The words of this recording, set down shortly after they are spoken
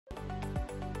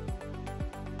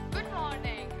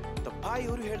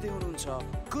तपाईहरु हेर्दै हुनुहुन्छ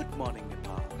good morning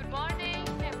Nepal. Good morning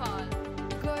Nepal.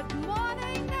 Good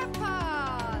morning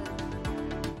Nepal.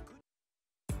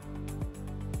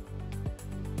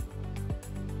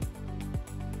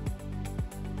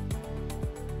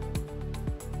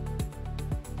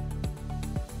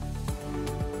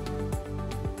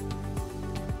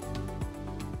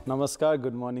 नमस्कार,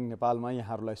 गुड मर्निङ नेपालमा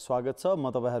यहाँहरूलाई स्वागत छ।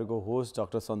 म तपाईहरुको होस्ट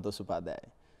डाक्टर सन्तोष उपाध्याय।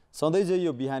 सधैँझै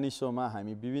यो बिहानी शोमा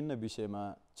हामी विभिन्न विषयमा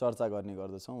चर्चा गर्ने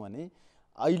गर्दछौँ भने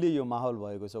अहिले यो माहौल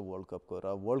भएको छ वर्ल्ड कपको,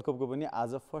 र वर्ल्ड कपको पनि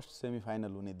आज फर्स्ट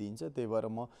सेमिफाइनल हुने दिन छ। त्यही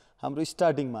भएर म हाम्रो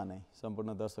स्टार्टिङमा नै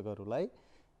सम्पूर्ण दर्शकहरूलाई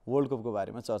वर्ल्ड कपको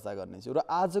बारेमा चर्चा गर्नेछु। र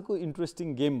आजको इन्ट्रेस्टिङ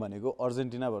गेम भनेको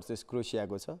अर्जेन्टिना भर्सेस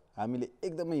क्रोएसियाको छ। हामीले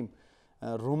एकदमै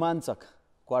रोमाञ्चक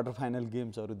क्वार्टर फाइनल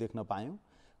गेम्सहरू देख्न पायौँ।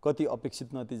 कति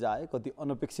अपेक्षित नतिजा आए, कति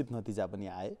अनपेक्षित नतिजा पनि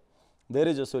आए।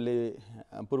 धेरै जसोले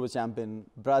पूर्व च्याम्पियन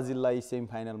ब्राजिललाई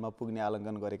सेमिफाइनलमा पुग्ने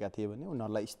आलङ्कन गरेका थिए भने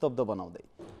उनीहरूलाई स्तब्ध बनाउँदै,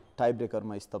 टाई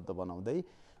ब्रेकरमा स्तब्ध बनाउँदै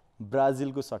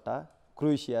ब्राजिलको सट्टा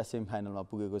क्रोएसिया सेमिफाइनलमा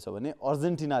पुगेको छ भने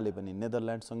अर्जेन्टिनाले पनि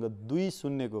नेदरल्यान्डसँग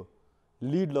 2-0 को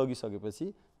लिड लगिसकेपछि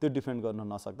त्यो डिफेन्ड गर्न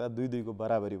नसक्दा 2-2 को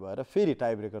बराबरी भएर फेरि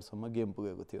टाई ब्रेकरसम्म गेम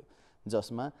पुगेको थियो,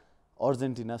 जसमा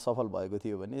अर्जेन्टिना सफल भएको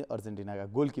थियो भने अर्जेन्टिनाका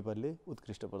गोलकिपरले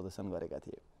उत्कृष्ट प्रदर्शन गरेका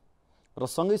थिए। र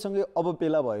सँगैसँगै अब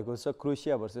पेला भएको छ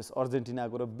क्रोएसिया भर्सेस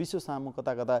अर्जेन्टिनाको, र विश्व सामु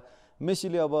कता कता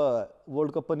मेसीले अब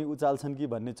वर्ल्ड कप पनि उचाल्छन् कि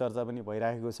भन्ने चर्चा पनि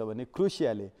भइरहेको छ भने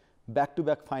क्रोएसियाले ब्याक टु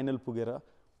ब्याक फाइनल पुगेर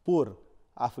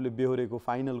आफूले बेहोरेको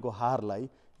फाइनलको हारलाई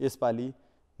यसपालि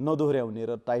नदोहोर्याउने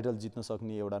र टाइटल जित्न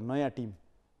सक्ने एउटा नयाँ टिम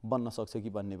बन्न सक्छ कि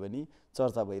भन्ने पनि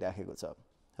चर्चा भइरहेको छ।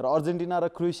 र अर्जेन्टिना र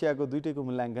क्रोएसियाको दुईटैको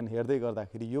मूल्याङ्कन हेर्दै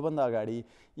गर्दाखेरि योभन्दा अगाडि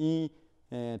यी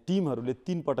टिमहरूले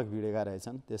 3 पटक भिडेका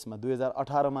रहेछन्। त्यसमा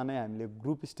 2018 मा नै हामीले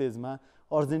ग्रुप स्टेजमा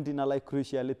अर्जेन्टिनालाई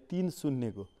क्रोएसियाले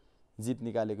 3-0 को जित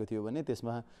निकालेको थियो भने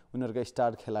त्यसमा उनीहरूका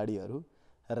स्टार खेलाडीहरू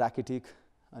राकिटिक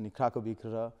अनि क्राकोभिक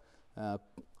र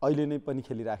अहिले नै पनि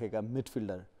खेलिराखेका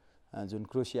मिडफिल्डर जुन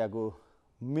क्रोएसियाको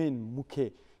मेन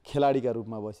मुख्य खेलाडीका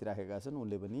रूपमा बसिराखेका छन्,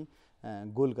 उनले पनि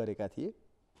गोल गरेका थिए।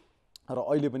 र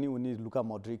अहिले पनि उनी लुका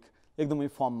मोड्रिक एकदमै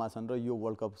फर्ममा छन् र यो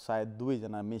वर्ल्ड कप सायद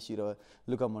दुवैजना मेसी र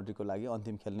लुका मोड्रिकको लागि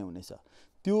अन्तिम खेल्ने हुनेछ।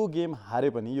 त्यो गेम हारे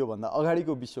पनि योभन्दा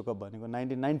अगाडिको विश्वकप भनेको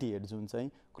 1998 जुन चाहिँ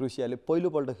क्रोएसियाले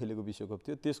पहिलोपल्ट खेलेको विश्वकप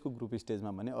थियो, त्यसको ग्रुप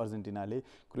स्टेजमा भने अर्जेन्टिनाले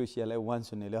क्रोएसियालाई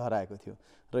 1-0 ले हराएको थियो।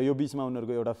 र यो बिचमा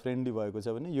उनीहरूको एउटा फ्रेन्डली भएको छ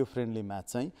भने यो फ्रेन्डली म्याच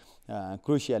चाहिँ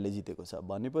क्रोएसियाले जितेको छ।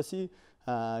 भनेपछि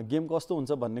गेम कस्तो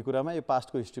हुन्छ भन्ने कुरामा यो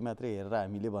पास्टको हिस्ट्री मात्रै हेरेर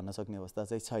हामीले भन्न सक्ने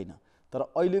अवस्था चाहिँ छैन।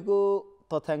 तर अहिलेको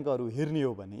तथ्याङ्कहरू हेर्ने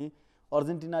हो भने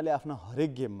अर्जेन्टिनाले आफ्ना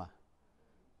हरेक गेममा,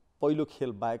 पहिलो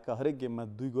खेल बाहेकका हरेक गेममा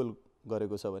 2 गोल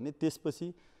गरेको छ भने त्यसपछि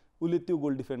उसले त्यो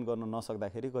गोल डिफेन्ड गर्न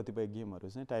नसक्दाखेरि कतिपय गेमहरू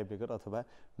चाहिँ टाई ब्रेकर अथवा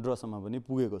ड्रसम्म पनि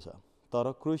पुगेको छ। तर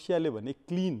क्रोएसियाले भने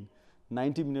क्लिन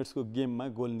 90 मिनट्सको गेममा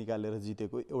गोल निकालेर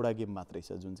जितेको एउटा गेम मात्रै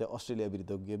छ, जुन चाहिँ अस्ट्रेलिया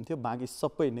विरुद्धको गेम थियो। बाँकी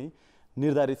सबै नै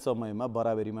निर्धारित समयमा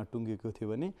बराबरीमा टुङ्गेको थियो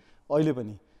भने अहिले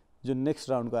पनि जुन नेक्स्ट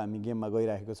राउन्डको हामी गेममा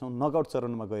गइरहेको छौँ, नकआउट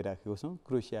चरणमा गइरहेको छौँ,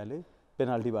 क्रोएसियाले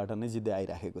पेनाल्टीबाट नै जित्दै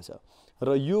आइरहेको छ।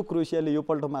 र यो क्रोएसियाले यो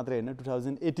पल्ट मात्रै होइन,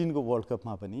 2018 को वर्ल्ड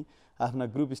कपमा पनि आफ्ना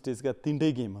ग्रुप स्टेजका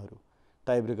 3टै गेमहरू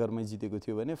टाई ब्रेकरमै जितेको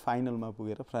थियो भने फाइनलमा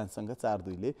पुगेर फ्रान्ससँग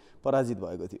 4-2 ले पराजित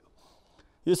भएको थियो।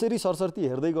 यसरी सरसर्ती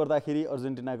हेर्दै गर्दाखेरि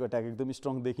अर्जेन्टिनाको अट्याक एकदम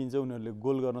स्ट्रङ देखिन्छ। उनीहरूले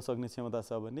गोल गर्न सक्ने क्षमता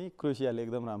छ भने क्रोएसियाले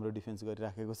एकदम राम्रो डिफेन्स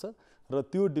गरिराखेको छ, र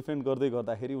त्यो डिफेन्ड गर्दै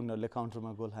गर्दाखेरि उनीहरूले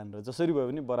काउन्टरमा गोल हानेर जसरी भयो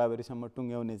भने बराबरीसम्म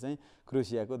टुङ्ग्याउने चाहिँ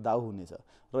क्रोएसियाको दाउ हुनेछ।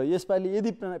 र यसपालि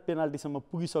यदि पेनाल्टीसम्म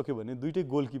पुगिसक्यो भने दुईटै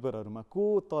गोलकिपरहरूमा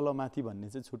को तलमाथि भन्ने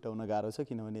चाहिँ छुट्याउन गाह्रो छ,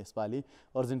 किनभने यसपालि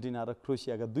अर्जेन्टिना र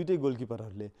क्रोएसियाका दुईटै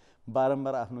गोलकिपरहरूले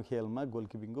बारम्बार आफ्नो खेलमा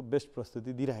गोलकिपिङको बेस्ट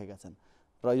प्रस्तुति दिइरहेका छन्।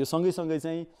 र यो सँगैसँगै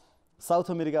चाहिँ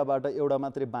साउथ अमेरिकाबाट एउटा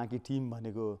मात्रै बाँकी टिम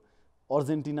भनेको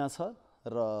अर्जेन्टिना छ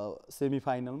र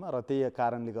सेमिफाइनलमा, र त्यही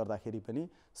कारणले गर्दाखेरि पनि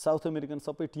साउथ अमेरिकन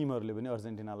सबै टिमहरूले पनि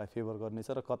अर्जेन्टिनालाई फेभर गर्नेछ।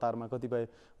 र कतारमा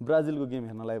कतिपय ब्राजिलको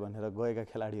गेम हेर्नलाई भनेर गएका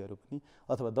खेलाडीहरू पनि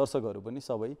अथवा दर्शकहरू पनि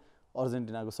सबै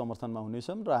अर्जेन्टिनाको समर्थनमा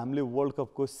हुनेछन्। र हामीले वर्ल्ड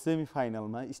कपको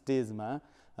सेमिफाइनलमा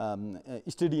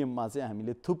स्टेडियममा चाहिँ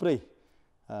हामीले थुप्रै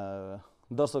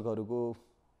दर्शकहरूको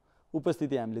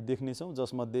उपस्थिति हामीले देख्नेछौँ,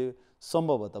 जसमध्ये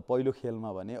सम्भवतः पहिलो खेलमा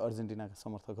भने अर्जेन्टिनाका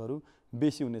समर्थकहरू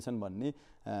बेसी हुनेछन् भन्ने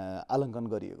आलङ्कन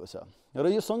गरिएको छ।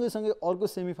 र यो सँगैसँगै अर्को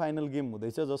सेमिफाइनल गेम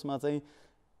हुँदैछ, जसमा चाहिँ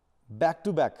ब्याक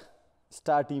टु ब्याक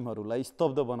स्टार टिमहरूलाई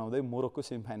स्तब्ध बनाउँदै मोरक्को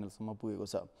सेमिफाइनलसम्म पुगेको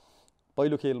छ।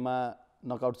 पहिलो खेलमा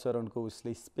नकआउट चरणको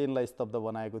उसले स्पेनलाई स्तब्ध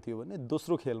बनाएको थियो भने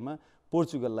दोस्रो खेलमा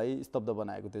पोर्चुगललाई स्तब्ध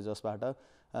बनाएको थियो, जसबाट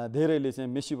धेरैले चाहिँ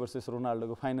मेसी भर्सेस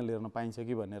रोनाल्डोको फाइनल हेर्न पाइन्छ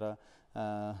कि भनेर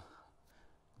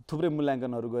थुप्रै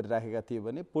मूल्याङ्कनहरू गरिराखेका थिए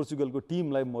भने पोर्चुगलको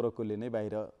टिमलाई मोरक्कोले नै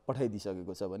बाहिर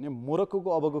पठाइदिइसकेको छ भने मोरक्कोको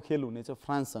अबको खेल हुनेछ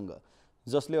फ्रान्ससँग,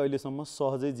 जसले अहिलेसम्म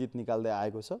सहजै जित निकाल्दै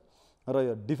आएको छ। र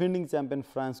यो डिफेन्डिङ च्याम्पियन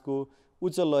फ्रान्सको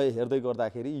उच्च लय हेर्दै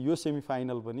गर्दाखेरि यो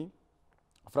सेमिफाइनल पनि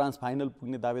फ्रान्स फाइनल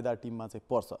पुग्ने दावेदार टिममा चाहिँ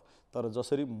पर्छ। तर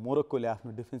जसरी मोरक्कोले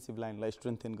आफ्नो डिफेन्सिभ लाइनलाई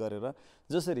स्ट्रेन्थेन गरेर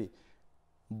जसरी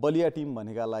बलिया टिम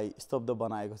भनेकालाई स्तब्ध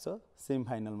बनाएको छ,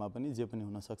 सेमिफाइनलमा पनि जे पनि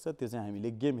हुनसक्छ त्यो चाहिँ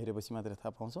हामीले गेम हेरेपछि मात्रै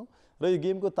थाहा पाउँछौँ। र यो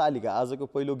गेमको तालिका आजको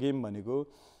पहिलो गेम भनेको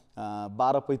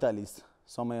 12:45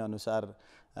 समयअनुसार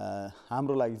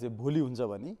हाम्रो लागि चाहिँ भोलि हुन्छ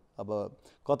भने अब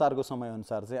कतारको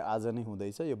समयअनुसार चाहिँ आज नै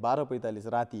हुँदैछ। यो 12:45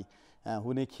 राति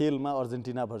हुने खेलमा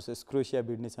अर्जेन्टिना भर्सेस क्रोएसिया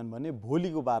भिड्नेछन् भने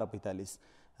भोलिको 12:45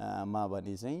 मा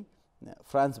भने चाहिँ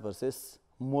फ्रान्स भर्सेस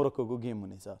मोरक्कोको गेम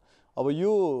हुनेछ। अब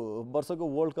यो वर्षको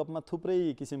वर्ल्ड कपमा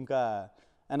थुप्रै किसिमका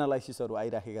एनालाइसिसहरू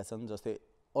आइराखेका छन्। जस्तै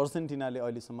अर्जेन्टिनाले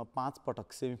अहिलेसम्म 5 पटक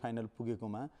सेमिफाइनल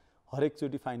पुगेकोमा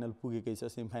हरेकचोटि फाइनल पुगेकै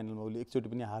छ, सेमिफाइनलमा उसले एकचोटि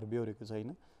पनि हार बेहोरेको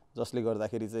छैन, जसले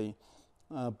गर्दाखेरि चाहिँ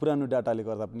पुरानो डाटाले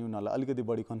गर्दा पनि उनीहरूलाई अलिकति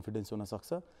बढी कन्फिडेन्स हुनसक्छ।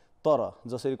 तर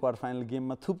जसरी क्वार्टर फाइनल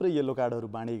गेममा थुप्रै येलो कार्डहरू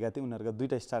बाँडिएका थिए, उनीहरूका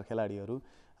 2टा स्टार खेलाडीहरू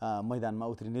मैदानमा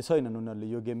उत्रिने छैनन्, उनीहरूले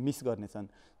यो गेम मिस गर्नेछन्,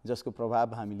 जसको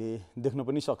प्रभाव हामीले देख्न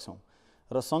पनि सक्छौँ।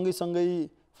 र सँगैसँगै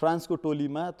फ्रान्सको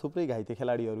टोलीमा थुप्रै घाइते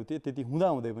खेलाडीहरू थिए, त्यति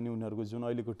हुँदाहुँदै पनि उनीहरूको जुन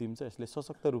अहिलेको टिम छ यसले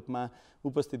सशक्त रूपमा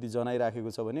उपस्थिति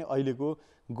जनाइराखेको छ भने अहिलेको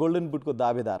गोल्डन बुटको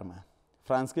दावेदारमा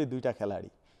फ्रान्सकै 2टा खेलाडी,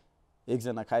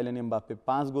 एकजना काइलिन एम्बाप्पे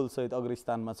 5 गोलसहित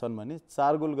अग्रस्थानमा छन् भने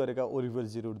 4 गोल गरेका ओलिभर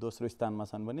जिरुड दोस्रो स्थानमा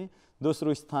छन् भने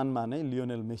दोस्रो स्थानमा नै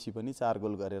लियोनेल मेसी पनि 4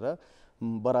 गोल गरेर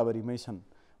बराबरीमै छन्।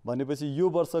 भनेपछि यो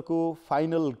वर्षको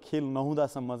फाइनल खेल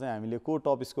नहुँदासम्म चाहिँ हामीले को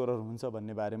टप स्कोरर हुन्छ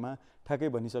भन्ने बारेमा ठ्याक्कै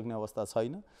भनिसक्ने अवस्था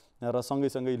छैन। र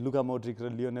सँगैसँगै लुका मोड्रिक र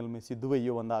लियोनेल मेसी दुवै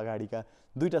योभन्दा अगाडिका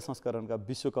 2टा संस्करणका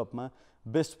विश्वकपमा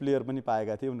बेस्ट प्लेयर पनि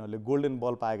पाएका थिए, उनीहरूले गोल्डन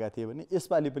बल पाएका थिए भने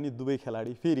यसपालि पनि दुवै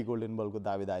खेलाडी फेरि गोल्डन बलको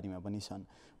दावेदारीमा पनि छन्।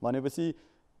 भनेपछि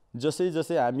जसै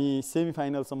जसै हामी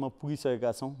सेमिफाइनलसम्म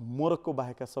पुगिसकेका छौँ, मोरक्को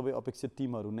बाहेकका सबै अपेक्षित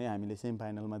टिमहरू नै हामीले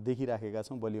सेमिफाइनलमा देखिराखेका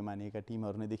छौँ, बलियो मानिएका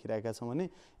टिमहरू नै देखिरहेका छौँ भने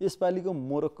यसपालिको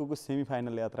मोरक्कोको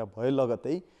सेमिफाइनल यात्रा भए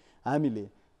लगत्तै हामीले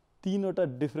 3वटा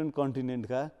डिफ्रेन्ट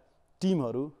कन्टिनेन्टका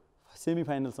टिमहरू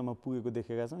सेमिफाइनलसम्म पुगेको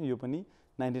देखेका छौँ। यो पनि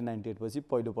 1998 पछि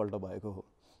पहिलोपल्ट भएको हो।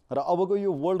 र अबको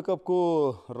यो वर्ल्ड कपको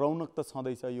रौनक त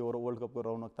छँदैछ। यो वर्ल्ड कपको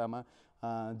रौनकतामा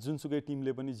जुनसुकै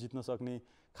टिमले पनि जित्न सक्ने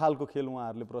खालको खेल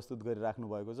उहाँहरूले प्रस्तुत गरिराख्नु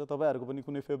भएको छ। तपाईँहरूको पनि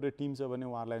कुनै फेभरेट टिम छ भने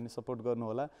उहाँहरूलाई नै सपोर्ट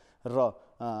गर्नुहोला र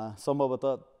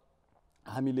सम्भवतः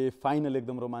हामीले फाइनल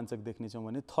एकदम रोमाञ्चक देख्नेछौँ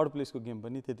भने थर्ड प्लेसको गेम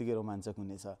पनि त्यतिकै रोमाञ्चक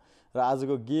हुनेछ। र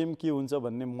आजको गेम के हुन्छ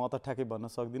भन्ने म त ठ्याक्कै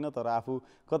भन्न सक्दिनँ, तर आफू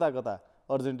कता कता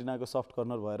अर्जेन्टिनाको सफ्ट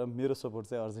कर्नर भएर मेरो सपोर्ट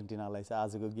चाहिँ अर्जेन्टिनालाई छ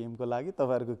आजको गेमको लागि।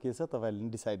 तपाईँहरूको के छ तपाईँहरूले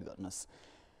डिसाइड गर्नुहोस्।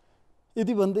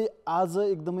 यति भन्दै आज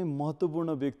एकदमै महत्त्वपूर्ण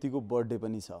व्यक्तिको बर्थडे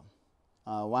पनि छ।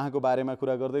 उहाँको बारेमा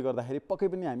कुरा गर्दै गर्दाखेरि पक्कै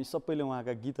पनि हामी सबैले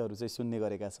उहाँका गीतहरू चाहिँ सुन्ने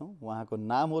गरेका छौँ। उहाँको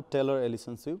नाम हो टेलर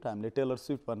एलिसन स्विफ्ट, हामीले टेलर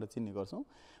स्विफ्ट भनेर चिन्ने गर्छौँ।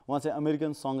 उहाँ चाहिँ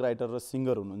अमेरिकन सङ राइटर र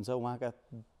सिङ्गर हुनुहुन्छ। उहाँका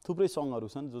थुप्रै सङहरू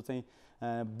छन् जो चाहिँ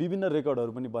विभिन्न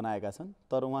रेकर्डहरू पनि बनाएका छन्।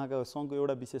 तर उहाँको सङको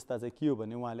एउटा विशेषता चाहिँ के हो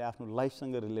भने उहाँले आफ्नो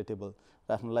लाइफसँग रिलेटेबल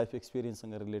र आफ्नो लाइफ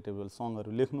एक्सपिरियन्ससँग रिलेटेबल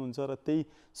सङहरू लेख्नुहुन्छ र त्यही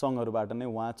सङहरूबाट नै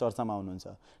उहाँ चर्चामा हुनुहुन्छ।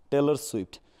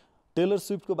 टेलर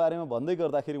स्विफ्टको बारेमा भन्दै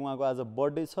गर्दाखेरि उहाँको आज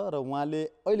बर्थडे छ र उहाँले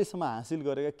अहिलेसम्म हासिल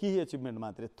गरेका केही एचिभमेन्ट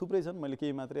मात्रै थुप्रै छन्, मैले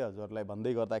केही मात्रै हजुरलाई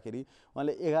भन्दै गर्दाखेरि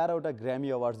उहाँले 11वटा ग्रामी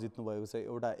अवार्ड जित्नुभएको छ,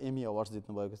 एउटा एमी अवार्ड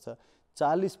जित्नुभएको छ,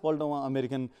 40 पल्ट उहाँ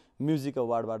अमेरिकन म्युजिक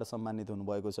अवार्डबाट सम्मानित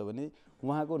हुनुभएको छ भने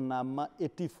उहाँको नाममा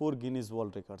 84 गिनिज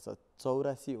वर्ल्ड रेकर्ड छ,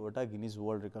 84वटा Guinness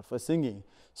world record for singing.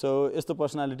 So यस्तो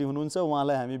पर्सनालिटी हुनुहुन्छ,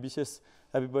 उहाँलाई हामी विशेष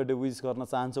ह्याप्पी बर्थडे विस गर्न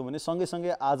चाहन्छौँ भने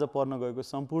सँगैसँगै आज पर्न गएको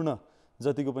सम्पूर्ण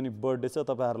जतिको पनि बर्थडे छ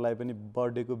तपाईँहरूलाई पनि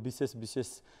बर्थडेको विशेष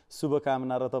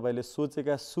शुभकामना र तपाईँले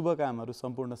सोचेका शुभ कामहरू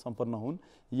सम्पन्न हुन्,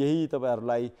 यही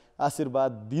तपाईँहरूलाई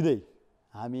आशीर्वाद दिँदै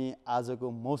हामी आजको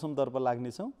मौसमतर्फ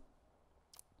लाग्नेछौँ।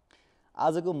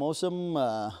 आजको मौसम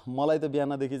मलाई त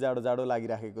बिहानदेखि जाडो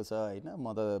लागिराखेको छ होइन, म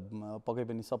त पक्कै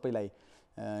पनि सबैलाई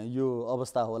यो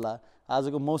अवस्था होला।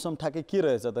 आजको मौसम ठ्याक्कै के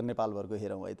रहेछ त नेपालभरको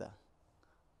हेरौँ है त।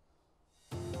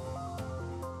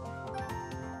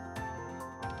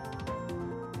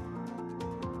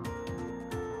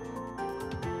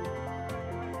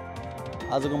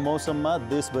 आजको मौसममा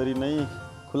देशभरि नै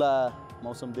खुला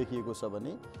मौसम देखिएको छ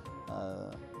भने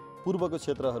पूर्वको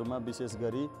क्षेत्रहरूमा विशेष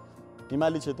गरी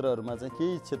हिमाली क्षेत्रहरूमा चाहिँ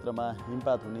केही क्षेत्रमा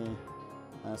हिमपात हुने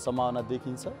सम्भावना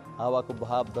देखिन्छ। हावाको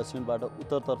बहाव दक्षिणबाट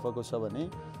उत्तरतर्फको छ भने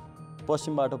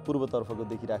पश्चिमबाट पूर्वतर्फको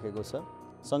देखिराखेको छ।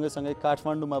 सँगैसँगै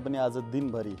काठमाडौँमा पनि आज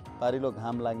दिनभरि पारिलो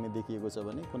घाम लाग्ने देखिएको छ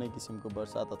भने कुनै किसिमको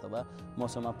बर्सात अथवा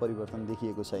मौसममा परिवर्तन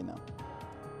देखिएको छैन।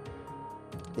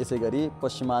 यसै गरी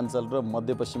पश्चिमाञ्चल र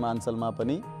मध्यपश्चिमाञ्चलमा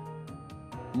पनि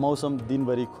मौसम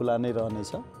दिनभरि खुला नै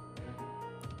रहनेछ।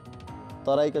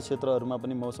 तराईका क्षेत्रहरूमा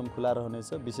पनि मौसम खुला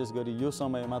रहनेछ। विशेष गरी यो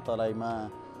समयमा तराईमा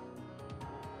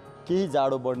केही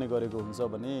जाडो बढ्ने गरेको हुन्छ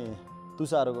भने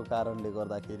तुषारको कारणले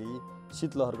गर्दाखेरि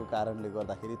शीतलहरको कारणले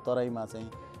गर्दाखेरि तराईमा चाहिँ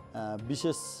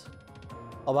विशेष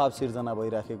अभाव सिर्जना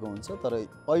भइराखेको हुन्छ। तर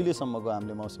अहिलेसम्मको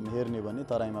हामीले मौसम हेर्ने भने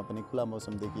तराईमा पनि खुला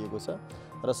मौसम देखिएको छ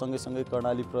र सँगैसँगै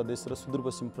कर्णाली प्रदेश र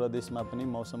सुदूरपश्चिम प्रदेशमा पनि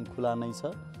मौसम खुला नै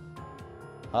छ।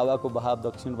 हावाको बहाव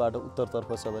दक्षिणबाट उत्तरतर्फ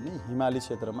छ भने हिमाली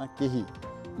क्षेत्रमा केही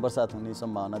वर्षात हुने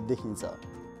सम्भावना देखिन्छ।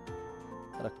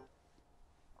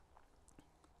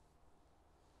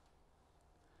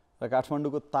 र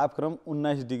काठमाडौँको तापक्रम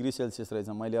 19 डिग्री सेल्सियस रहेछ।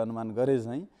 मैले अनुमान गरेँ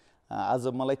चाहिँ आज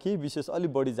मलाई केही विशेष अलि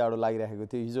बढी जाडो लागिरहेको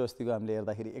थियो। हिजो अस्तिको हामीले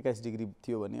हेर्दाखेरि 21 डिग्री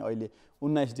थियो भने अहिले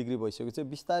 19 डिग्री भइसकेको छ।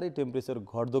 बिस्तारै टेम्परेचर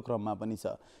घट्दो क्रममा पनि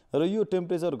छ र यो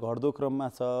टेम्परेचर घट्दो क्रममा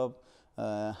छ।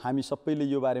 हामी सबैले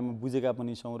यो बारेमा बुझेका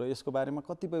पनि छौँ र यसको बारेमा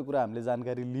कतिपय कुरा हामीले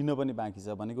जानकारी लिन पनि बाँकी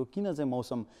छ। भनेको किन चाहिँ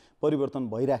मौसम परिवर्तन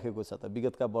भइराखेको छ त,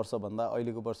 विगतका वर्षभन्दा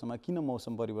अहिलेको वर्षमा किन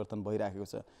मौसम परिवर्तन भइराखेको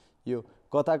छ, यो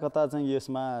कता कता चाहिँ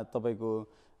यसमा तपाईँको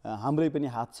हाम्रै पनि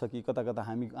हात छ कि कता कता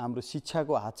हाम्रो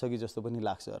शिक्षाको हात छ कि जस्तो पनि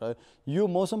लाग्छ। र यो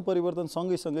मौसम परिवर्तन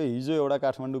सँगैसँगै हिजो एउटा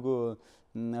काठमाडौँको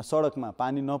सडकमा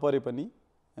पानी नपरे पनि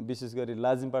विशेष गरी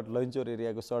लाजिमपाट लैनचौर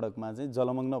एरियाको सडकमा चाहिँ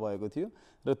जलमग्न भएको थियो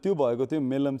र त्यो भएको थियो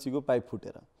मेलम्चीको पाइप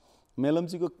फुटेर।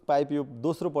 मेलम्चीको पाइप यो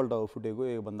दोस्रो पल्ट हो फुटेको,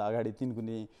 योभन्दा अगाडि 3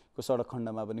 कुनेको सडक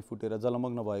खण्डमा पनि फुटेर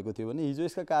जलमग्न भएको थियो भने हिजो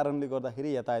यसका कारणले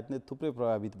गर्दाखेरि यातायात नै थुप्रै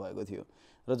प्रभावित भएको थियो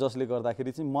र जसले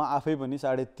गर्दाखेरि चाहिँ म आफै पनि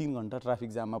 3.5 घण्टा ट्राफिक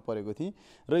जाममा परेको थिएँ।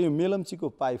 र यो मेलम्चीको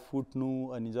पाइप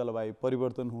फुट्नु अनि जलवायु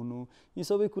परिवर्तन हुनु यी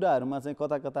सबै कुराहरूमा चाहिँ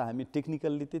कता कता हामी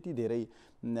टेक्निकल्ली त्यति धेरै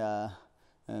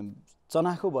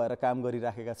चनाखो भएर काम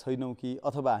गरिराखेका छैनौँ कि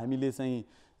अथवा हामीले चाहिँ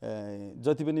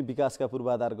जति पनि विकासका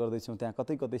पूर्वाधार गर्दैछौँ त्यहाँ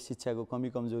कतै कतै शिक्षाको कमी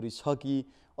कमजोरी छ कि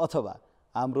अथवा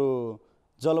हाम्रो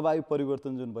जलवायु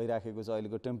परिवर्तन जुन भइराखेको छ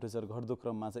अहिलेको टेम्परेचर घट्दो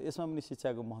क्रममा छ यसमा पनि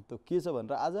शिक्षाको महत्त्व के छ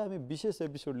भनेर आज हामी विशेष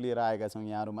एपिसोड लिएर आएका छौँ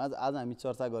यहाँहरूमा। आज हामी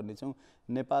चर्चा गर्नेछौँ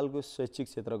नेपालको शैक्षिक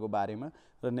क्षेत्रको बारेमा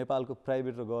र नेपालको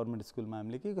प्राइभेट र गभर्मेन्ट स्कुलमा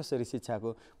हामीले के कसरी शिक्षाको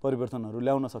परिवर्तनहरू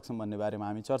ल्याउन सक्छौँ भन्ने बारेमा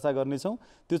हामी चर्चा गर्नेछौँ।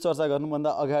 त्यो चर्चा गर्नुभन्दा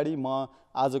अगाडि म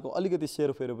आजको अलिकति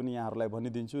सेरोफेरो पनि यहाँहरूलाई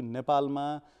भनिदिन्छु। नेपालमा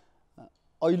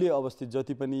अहिले अवस्थित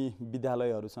जति पनि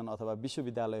विद्यालयहरू छन् अथवा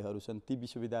विश्वविद्यालयहरू छन् ती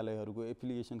विश्वविद्यालयहरूको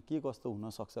एफिलिएसन के कस्तो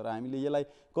हुनसक्छ र हामीले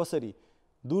यसलाई कसरी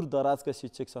दूरदराजका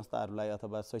शिक्षक संस्थाहरूलाई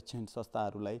अथवा शैक्षणिक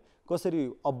संस्थाहरूलाई कसरी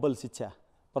अब्बल शिक्षा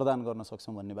प्रदान गर्न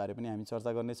सक्छौँ भन्ने बारे पनि हामी चर्चा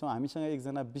गर्नेछौँ। हामीसँग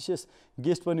एकजना विशेष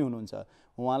गेस्ट पनि हुनुहुन्छ।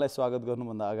 उहाँलाई स्वागत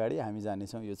गर्नुभन्दा अगाडि हामी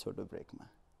जानेछौँ यो छोटो ब्रेकमा।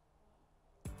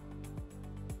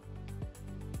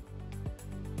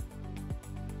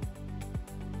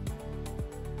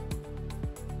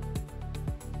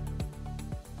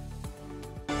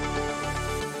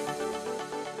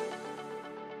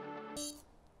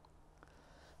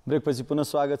 ब्रेकपछि पुनः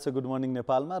स्वागत छ गुड मर्निङ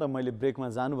नेपालमा र मैले ब्रेकमा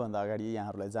जानुभन्दा अगाडि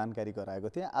यहाँहरूलाई जानकारी गराएको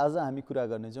थिएँ। आज हामी कुरा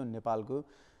गर्नेछौँ नेपालको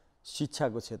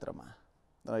शिक्षाको क्षेत्रमा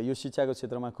र यो शिक्षाको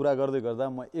क्षेत्रमा कुरा गर्दै गर्दा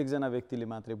म एकजना व्यक्तिले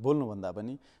मात्रै बोल्नुभन्दा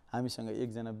पनि हामीसँग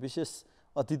एकजना विशेष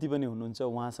अतिथि पनि हुनुहुन्छ।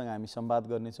 उहाँसँग हामी संवाद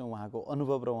गर्नेछौँ, उहाँको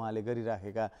अनुभव र उहाँले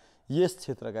गरिराखेका यस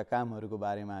क्षेत्रका कामहरूको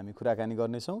बारेमा हामी कुराकानी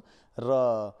गर्नेछौँ र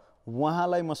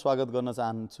उहाँलाई म स्वागत गर्न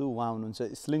चाहन्छु। उहाँ हुनुहुन्छ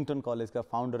इस्लिङटन कलेजका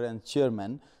फाउन्डर एन्ड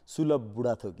चेयरम्यान सुलभ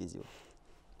बुढाथोकीज्यू।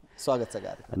 स्वागत छ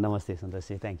कार्यक्रम। नमस्ते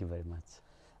सन्तोषजी, थ्याङ्क यू भेरी मच।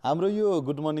 हाम्रो यो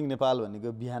गुड मर्निङ नेपाल भनेको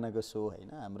बिहानको सो होइन,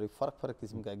 हाम्रो फरक फरक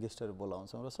किसिमका गेस्टहरू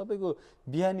बोलाउँछौँ र सबैको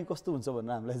बिहानी कस्तो हुन्छ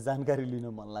भनेर हामीलाई जानकारी लिन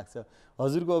मन लाग्छ।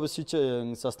 हजुरको अब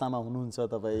शिक्षण संस्थामा हुनुहुन्छ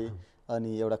तपाईँ अनि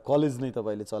एउटा कलेज नै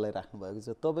तपाईँले चलाइराख्नु भएको छ,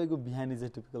 तपाईँको बिहानी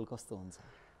चाहिँ टिपिकल कस्तो हुन्छ?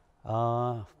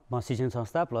 म शिक्षण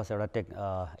संस्था प्लस एउटा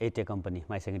टेक कम्पनी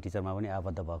माई सेकेन्ड टिचरमा पनि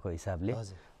आबद्ध भएको हिसाबले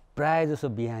प्रायः जसो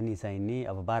बिहानी चाहिँ नि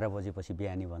अब 12 बजेपछि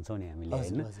बिहानी भन्छौँ नि हामीले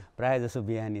होइन, प्रायः जसो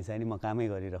बिहानी चाहिँ नि म कामै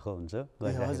गरिरहेको हुन्छ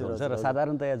र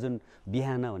साधारणतया जुन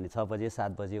बिहान भन्ने 6 बजे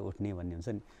 7 बजे उठ्ने भन्ने हुन्छ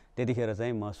नि त्यतिखेर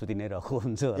चाहिँ म सुति नै रहेको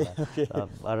हुन्छु होला।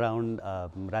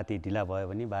 अराउन्ड राति ढिला भयो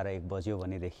भने 12-1 बज्यो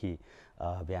भनेदेखि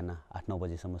बिहान 8-9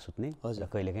 बजेसम्म सुत्ने र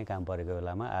कहिलेकाहीँ काम परेको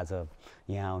बेलामा आज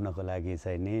यहाँ आउनको लागि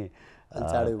चाहिँ नि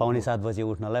 6:45 बजे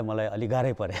उठ्नलाई मलाई अलिक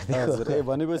गाह्रै परेको थियो।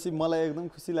 भनेपछि मलाई एकदम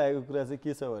खुसी लागेको कुरा चाहिँ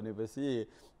के छ भनेपछि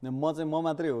म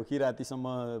मात्रै हो कि रातिसम्म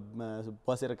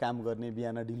बसेर काम गर्ने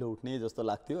बिहान ढिलो उठ्ने जस्तो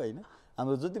लाग्थ्यो होइन।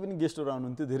 हाम्रो जति पनि गेस्टहरू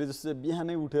आउनुहुन्थ्यो धेरै जस्तो चाहिँ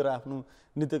बिहानै उठेर आफ्नो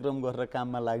नित्यक्रम गरेर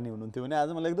काममा लाग्ने हुनुहुन्थ्यो भने आज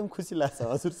मलाई एकदम खुसी लाग्छ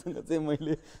हजुरसँग चाहिँ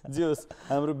मैले जे होस्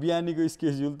हाम्रो बिहानीको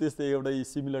स्केड्युल त्यस्तै एउटै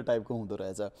सिमिलर टाइपको हुँदो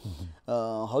रहेछ।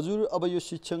 हजुर अब यो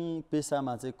शिक्षण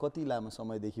पेसामा चाहिँ कति लामो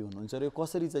समयदेखि हुनुहुन्छ र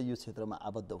कसरी चाहिँ यो क्षेत्रमा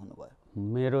आबद्ध हुनुभयो?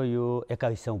 मेरो यो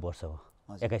 21औं वर्ष हो,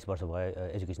 21 वर्ष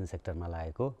भयो एजुकेसन सेक्टरमा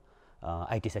लागेको।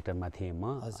 आइटी सेक्टरमा थिएँ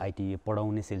म, आइटी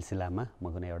पढाउने सिलसिलामा म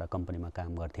कुनै एउटा कम्पनीमा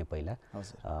काम गर्थेँ पहिला।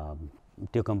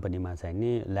 त्यो कम्पनीमा चाहिँ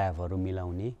नि ल्याबहरू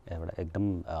मिलाउने एउटा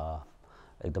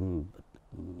एकदम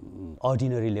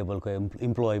अर्डिनरी लेभलको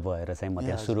इम्प्लोइ भएर चाहिँ म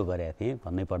त्यहाँ सुरु गरेको थिएँ।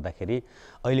 भन्नै पर्दाखेरि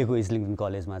अहिलेको इस्लिङटन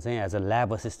कलेजमा चाहिँ एज अ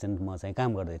ल्याब असिस्टेन्ट म चाहिँ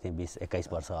काम गर्दै थिएँ 20-21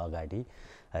 वर्ष अगाडि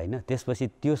होइन। त्यसपछि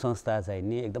त्यो संस्था चाहिँ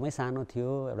नि एकदमै सानो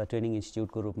थियो, एउटा ट्रेनिङ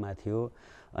इन्स्टिट्युटको रूपमा थियो।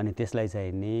 अनि त्यसलाई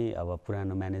चाहिँ नि अब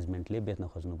पुरानो म्यानेजमेन्टले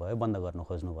बेच्न खोज्नुभयो, बन्द गर्न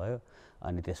खोज्नुभयो।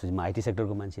 अनि त्यसपछि म आइटी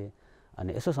सेक्टरको मान्छे,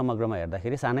 अनि यसो समग्रमा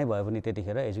हेर्दाखेरि सानै भए पनि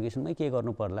त्यतिखेर एजुकेसनमै के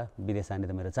गर्नु पर्ला, विदेश जाने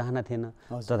त मेरो चाहना थिएन।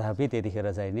 तथापि त्यतिखेर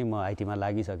चाहिँ नि म आइटीमा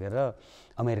लागिसकेर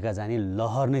अमेरिका जाने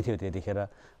लहर नै थियो त्यतिखेर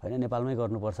होइन। नेपालमै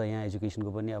गर्नुपर्छ, यहाँ एजुकेसनको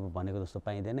पनि अब भनेको जस्तो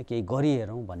पाइँदैन, केही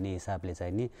गरिहेरौँ भन्ने हिसाबले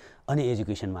चाहिँ नि अनि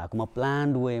एजुकेसनमा आएको। म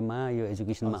प्लान्ड वेमा यो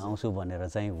एजुकेसनमा आउँछु भनेर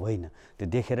चाहिँ होइन, त्यो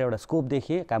देखेर एउटा स्कोप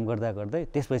देखेँ, काम गर्दा गर्दै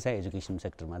त्यसपछि चाहिँ एजुकेसन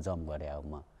सेक्टरमा जम्प गरेँ। अब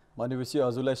म भनेपछि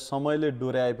हजुरलाई समयले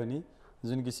डोर्याए पनि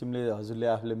जुन किसिमले हजुरले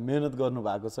आफूले मेहनत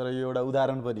गर्नुभएको छ र यो एउटा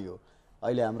उदाहरण पनि हो।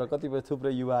 अहिले हाम्रो कतिपय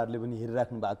थुप्रै युवाहरूले पनि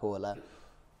हेरिराख्नु भएको होला।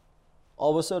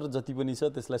 अवसर जति पनि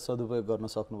छ त्यसलाई सदुपयोग गर्न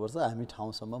सक्नुपर्छ, हामी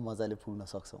ठाउँसम्म मजाले पुग्न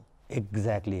सक्छौँ।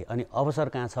 एक्ज्याक्टली। अनि अवसर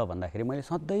कहाँ छ भन्दाखेरि मैले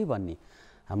सधैँ भन्ने,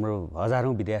 हाम्रो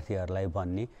हजारौँ विद्यार्थीहरूलाई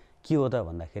भन्ने के हो त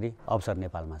भन्दाखेरि अवसर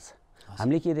नेपालमा छ।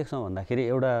 हामीले के देख्छौँ भन्दाखेरि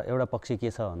एउटा पक्ष के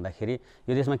छ भन्दाखेरि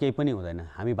यो देशमा केही पनि हुँदैन,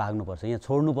 हामी भाग्नुपर्छ, यहाँ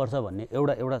छोड्नुपर्छ भन्ने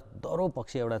एउटा दरो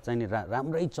पक्ष, एउटा चाहिँ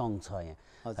राम्रै चङ्क छ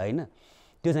यहाँ होइन।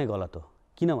 त्यो चाहिँ गलत हो।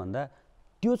 किन भन्दा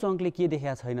त्यो चङ्कले के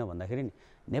देखाएको छैन भन्दाखेरि नि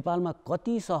नेपालमा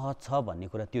कति सहज छ भन्ने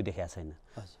कुरा त्यो देखाएको छैन।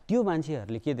 त्यो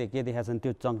मान्छेहरूले के देखाएको छन्,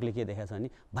 त्यो चङ्कले के देखाएको छ भने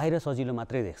बाहिर सजिलो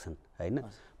मात्रै देख्छन् होइन।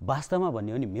 वास्तवमा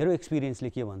भन्यो भने मेरो एक्सपिरियन्सले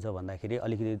के भन्छ भन्दाखेरि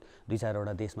अलिकति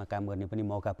 2-4वटा देशमा काम गर्ने पनि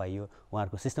मौका पाइयो,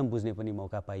 उहाँहरूको सिस्टम बुझ्ने पनि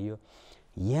मौका पाइयो।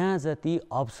 यहाँ जति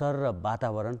अवसर र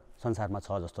वातावरण संसारमा छ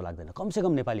जस्तो लाग्दैन,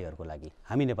 कमसेकम नेपालीहरूको लागि,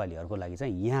 हामी नेपालीहरूको लागि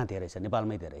चाहिँ यहाँ धेरै छ,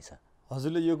 नेपालमै धेरै छ।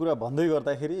 हजुरले यो कुरा भन्दै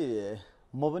गर्दाखेरि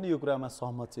म पनि यो कुरामा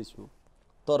सहमत चाहिँ छु।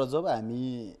 तर जब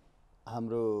हामी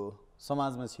हाम्रो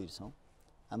समाजमा छिर्छौँ,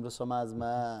 हाम्रो समाजमा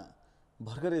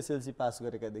भर्खर एसएलसी पास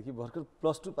गरेकादेखि भर्खर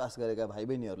 +2 पास गरेका भाइ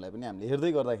बहिनीहरूलाई पनि हामीले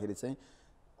हेर्दै गर्दाखेरि चाहिँ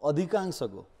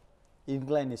अधिकांशको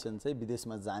इन्क्लाइनेसन चाहिँ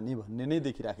विदेशमा जाने भन्ने नै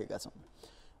देखिराखेका छौँ।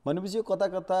 भनेपछि यो कता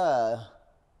कता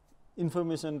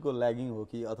इन्फर्मेसनको ल्यागिङ हो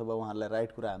कि अथवा उहाँहरूलाई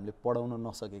राइट कुरा हामीले पढाउन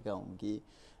नसकेका हौँ कि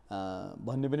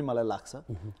भन्ने पनि मलाई लाग्छ।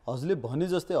 हजुरले भने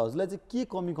जस्तै हजुरलाई चाहिँ के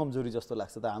कमी कमजोरी जस्तो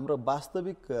लाग्छ त? हाम्रो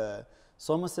वास्तविक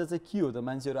समस्या चाहिँ के हो त?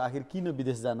 मान्छेहरू आखिर किन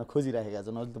विदेश जान खोजिरहेका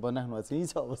छन्? हजुरले भनिराख्नु भएको छ यही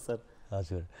छ अवसर।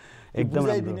 हजुर, एकदम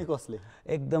बुझाइदिने कसले?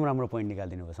 एकदम राम्रो पोइन्ट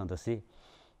निकालिदिनु भयो सन्तोषजी।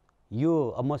 यो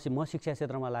अब म शिक्षा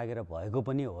क्षेत्रमा लागेर भएको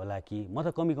पनि होला कि म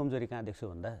त कमी कमजोरी कहाँ देख्छु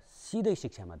भन्दा सिधै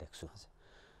शिक्षामा देख्छु।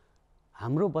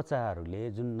 हाम्रो बच्चाहरूले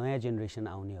जुन नयाँ जेनेरेसन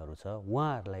आउनेहरू छ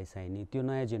उहाँहरूलाई चाहिँ नि त्यो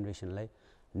नयाँ जेनेरेसनलाई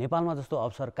नेपालमा जस्तो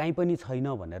अवसर कहीँ पनि छैन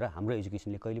भनेर हाम्रो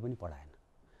एजुकेसनले कहिले पनि पढाएन।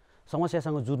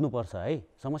 समस्यासँग जुझ्नुपर्छ है,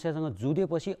 समस्यासँग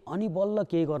जुधेपछि अनि बल्ल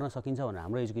केही गर्न सकिन्छ भनेर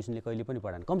हाम्रो एजुकेसनले कहिले पनि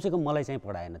पढाएन, कमसेकम मलाई चाहिँ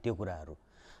पढाएन त्यो कुराहरू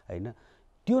होइन।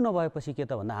 त्यो नभएपछि के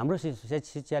त भन्दा हाम्रो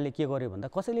शिक्षाले के गर्यो भन्दा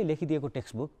कसैले लेखिदिएको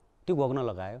टेक्स्ट बुक त्यो घोक्न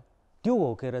लगायो, त्यो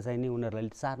घोकेर चाहिँ नि उनीहरूलाई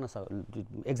सार्न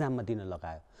एक्जाममा दिन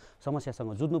लगायो।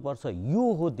 समस्यासँग जुझ्नुपर्छ, यो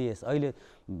हो देश। अहिले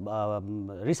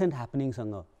रिसेन्ट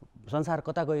ह्यापनिङसँग संसार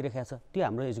कता गइरहेको छ त्यो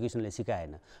हाम्रो एजुकेसनले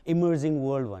सिकाएन। इमर्जिङ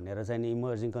वर्ल्ड भनेर चाहिँ नि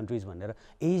इमर्जिङ कन्ट्रिज भनेर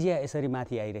एसिया यसरी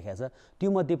माथि आइरहेको छ, त्यो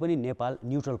मध्ये पनि नेपाल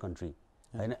न्युट्रल कन्ट्री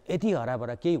होइन। यति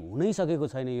हराभरा केही हुनै सकेको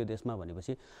छैन यो देशमा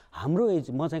भनेपछि हाम्रो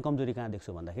म चाहिँ कमजोरी कहाँ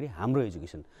देख्छु भन्दाखेरि हाम्रो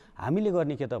एजुकेसन। हामीले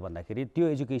गर्ने के त भन्दाखेरि त्यो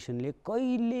एजुकेसनले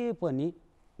कहिले पनि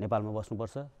नेपालमा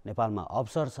बस्नुपर्छ, नेपालमा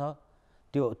अवसर छ,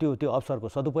 त्यो अवसरको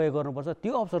सदुपयोग गर्नुपर्छ।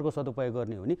 त्यो अवसरको सदुपयोग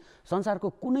गर्ने हो भने संसारको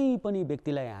कुनै पनि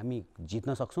व्यक्तिलाई हामी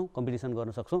जित्न सक्छौँ, कम्पिटिसन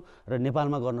गर्न सक्छौँ र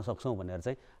नेपालमा गर्न सक्छौँ भनेर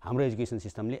चाहिँ हाम्रो एजुकेसन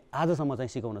सिस्टमले आजसम्म चाहिँ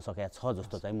सिकाउन सकेको छ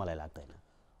जस्तो चाहिँ मलाई लाग्दैन।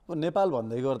 नेपाल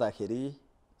भन्दै गर्दाखेरि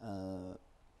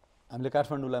हामीले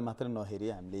काठमाडौँलाई मात्र नहेरी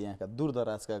हामीले यहाँका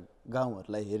दूरदराजका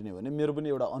गाउँहरूलाई हेर्ने हो भने मेरो पनि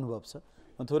एउटा अनुभव छ,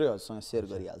 म थोरै हजुरसँग सेयर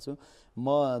गरिहाल्छु।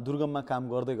 म दुर्गममा काम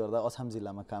गर्दै गर्दा, अछाम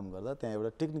जिल्लामा काम गर्दा त्यहाँ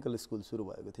एउटा टेक्निकल स्कुल सुरु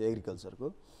भएको थियो एग्रिकल्चरको।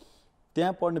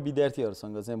 त्यहाँ पढ्ने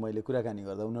विद्यार्थीहरूसँग चाहिँ मैले कुराकानी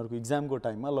गर्दा उनीहरूको इक्जामको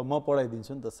टाइममा ल म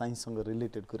पढाइदिन्छु नि त, साइन्ससँग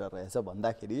रिलेटेड कुरा रहेछ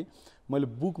भन्दाखेरि मैले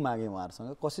बुक मागेँ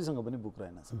उहाँहरूसँग, कसैसँग पनि बुक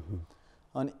रहेनछ।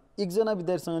 अनि एकजना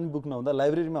विद्यार्थीसँग पनि बुक नहुँदा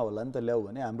लाइब्रेरीमा होला नि त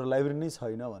ल्याऊ भने हाम्रो लाइब्रेरी नै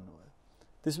छैन भन्नुभयो।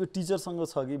 त्यसपछि टिचरसँग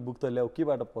छ कि बुक त ल्याऊ,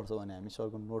 केबाट पढ्छौ भने हामी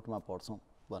सरको नोटमा पढ्छौँ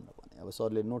भन्नु भने। अब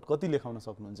सरले नोट कति लेखाउन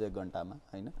सक्नुहुन्छ 1 घन्टामा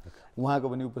होइन, उहाँको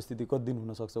पनि उपस्थिति कति दिन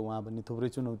हुनसक्छ, उहाँ पनि थुप्रै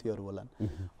चुनौतीहरू होलान्।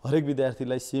 हरेक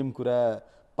विद्यार्थीलाई सेम कुरा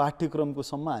पाठ्यक्रमको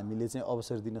सम्म हामीले चाहिँ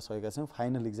अवसर दिन सकेका छौँ।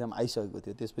 फाइनल इक्जाम आइसकेको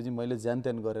थियो, त्यसपछि मैले ज्यान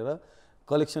गरेर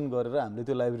कलेक्सन गरेर हामीले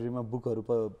त्यो लाइब्रेरीमा बुकहरू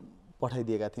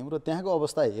पठाइदिएका थियौँ। र त्यहाँको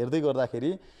अवस्था हेर्दै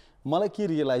गर्दाखेरि मलाई के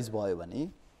रियलाइज भयो भने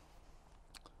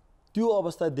त्यो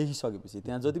अवस्था देखिसकेपछि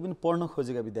त्यहाँ जति पनि पढ्न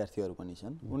खोजेका विद्यार्थीहरू पनि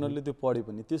छन्, उनीहरूले त्यो पढे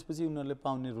पनि त्यसपछि उनीहरूले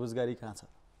पाउने रोजगारी कहाँ छ?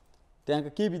 त्यहाँका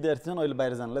केही विद्यार्थी छन् अहिले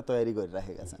बाहिर जानलाई तयारी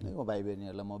गरिराखेका छन् है, म भाइ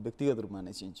बहिनीहरूलाई म व्यक्तिगत रूपमा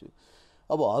नै चिन्छु।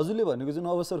 अब हजुरले भनेको जुन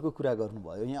अवसरको कुरा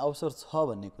गर्नुभयो यहाँ अवसर छ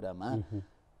भन्ने कुरामा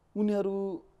उनीहरू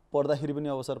पढ्दाखेरि पनि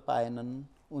अवसर पाएनन्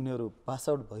उनीहरू पास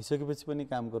आउट भइसकेपछि पनि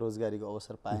कामको रोजगारीको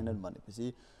अवसर पाएनन्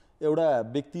भनेपछि एउटा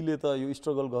व्यक्तिले त यो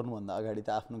स्ट्रगल गर्नुभन्दा अगाडि त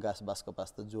आफ्नो घाँस बाँस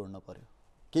कपास त जोड्न पर्यो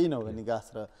केही नभने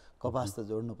घाँस र कपास त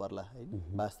जोड्नु पर्ला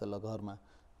हैन बाँस त ल घरमा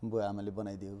बुवा आमाले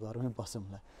बनाइदिएको घरमै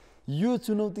बसौँला यो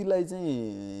चुनौतीलाई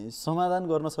चाहिँ समाधान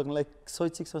गर्न सक्नलाई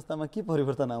शैक्षिक संस्थामा के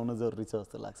परिवर्तन आउन जरुरी छ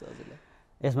जस्तो लाग्छ हजुरलाई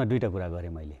यसमा दुईटा कुरा गरेँ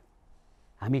मैले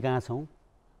हामी कहाँ छौँ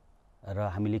र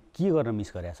हामीले के गर्न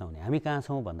मिस गरेका छौँ भने हामी कहाँ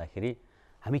छौँ भन्दाखेरि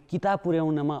हामी किताब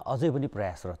पुर्याउनमा अझै पनि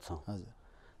प्रयासरत छौँ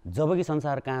हजुर जबकि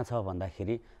संसार कहाँ छ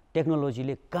भन्दाखेरि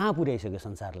टेक्नोलोजीले कहाँ पुर्याइसक्यो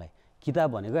संसारलाई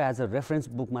किताब भनेको एज अ रेफरेन्स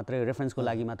बुक मात्रै रेफरेन्सको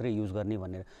लागि मात्रै युज गर्ने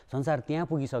भनेर संसार त्यहाँ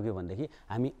पुगिसक्यो भनेदेखि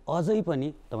हामी अझै पनि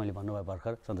तपाईँले भन्नुभयो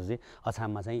भर्खर सन्तोषजी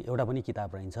अछाममा चाहिँ एउटा पनि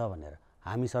किताब रहन्छ भनेर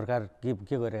हामी सरकार के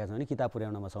गरिरहेका छौँ भने किताब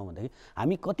पुर्याउनमा छौँ भनेदेखि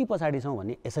हामी कति पछाडि छौँ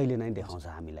भन्ने यसैले नै देखाउँछ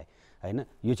हामीलाई होइन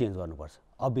यो चेन्ज गर्नुपर्छ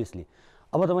अभियसली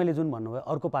अब तपाईँले जुन भन्नुभयो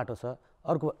अर्को पाटो छ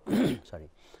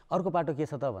अर्को पाटो के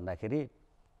छ त भन्दाखेरि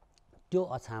त्यो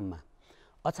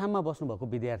अछाममा बस्नुभएको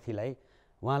विद्यार्थीलाई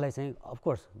उहाँलाई चाहिँ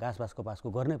अफकोर्स घाँस बाँस कपासको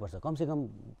गर्नै पर्छ कमसेकम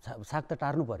साग त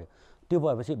टार्नु पर्यो त्यो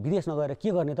भएपछि विदेश नगएर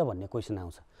के गर्ने त भन्ने क्वेसन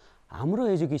आउँछ हाम्रो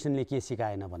एजुकेसनले के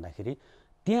सिकाएन भन्दाखेरि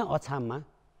त्यहाँ अछाममा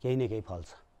केही न केही फल्छ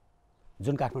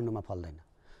जुन काठमाडौँमा फल्दैन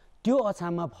त्यो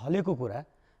अछाममा फलेको कुरा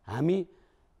हामी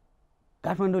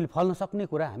काठमाडौँले फल्न सक्ने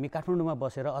कुरा हामी काठमाडौँमा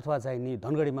बसेर अथवा चाहिँ नि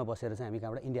धनगढीमा बसेर चाहिँ हामी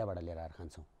कहाँबाट इन्डियाबाट लिएर आएर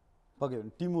खान्छौँ पक्कै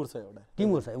पनि टिमुर छ एउटा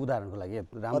टिमुर छ उदाहरणको लागि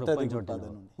राम्रो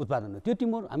उत्पादन हो त्यो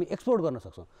टिमुर हामी एक्सपोर्ट गर्न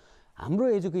सक्छौँ हाम्रो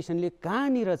एजुकेसनले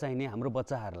कहाँनिर चाहिँ नि हाम्रो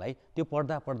बच्चाहरूलाई त्यो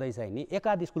पढ्दै चाहिँ नि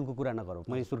एकाध स्कुलको कुरा नगरौँ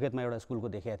मैले सुर्खेतमा एउटा स्कुलको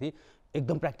देखेको थिएँ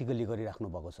एकदम प्र्याक्टिकल्ली गरिराख्नु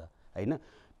भएको छ होइन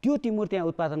त्यो टिमुर त्यहाँ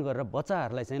उत्पादन गरेर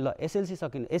बच्चाहरूलाई चाहिँ ल एसएलसी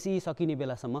सकिने एसई सकिने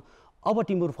बेलासम्म अब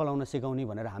टिमुर फलाउन सिकाउने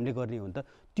भनेर हामीले गर्ने हो नि त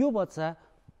त्यो बच्चा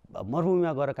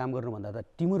मरुभूमिमा गएर काम गर्नुभन्दा त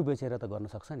टिमुर बेचेर त गर्न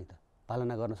सक्छ नि त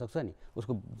पालना गर्न सक्छ नि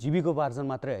उसको जीविकोपार्जन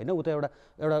मात्रै होइन ऊ त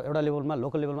एउटा लेभलमा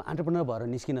लोकल लेभलमा एन्टरप्रेनर भएर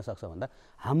निस्किन सक्छ भन्दा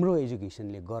हाम्रो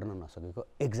एजुकेसनले गर्न नसकेको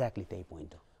एक्ज्याक्टली त्यही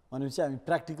पोइन्ट हो भनेपछि हामी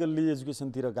प्र्याक्टिकल्ली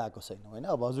एजुकेसनतिर गएको छैनौँ होइन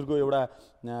अब हजुरको एउटा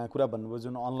कुरा भन्नुभयो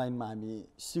जुन अनलाइनमा हामी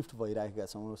सिफ्ट भइरहेका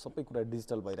छौँ सबै कुरा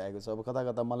डिजिटल भइरहेको छ अब कता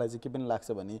कता मलाई चाहिँ के पनि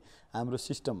लाग्छ भने हाम्रो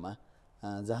सिस्टममा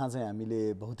जहाँ चाहिँ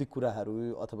हामीले भौतिक कुराहरू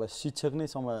अथवा शिक्षक नै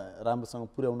राम्रोसँग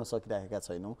पुर्याउन सकिरहेका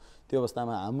छैनौँ त्यो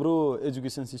अवस्थामा हाम्रो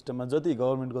एजुकेसन सिस्टममा जति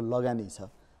गभर्मेन्टको लगानी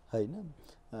छ होइन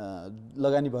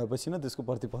लगानी भएपछि न त्यसको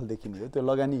प्रतिफल देखिने हो त्यो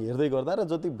लगानी हेर्दै गर्दा र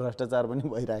जति भ्रष्टाचार पनि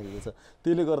भइरहेको छ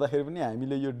त्यसले गर्दाखेरि पनि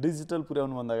हामीले यो डिजिटल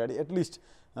पुर्याउनुभन्दा अगाडि एटलिस्ट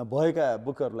भएका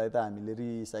बुकहरूलाई त हामीले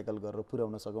रिसाइकल गरेर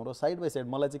पुर्याउन सकौँ र साइड बाई साइड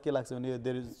मलाई चाहिँ के लाग्छ भने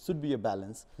there should be A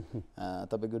balance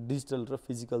तपाईँको डिजिटल र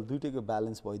फिजिकल दुइटैको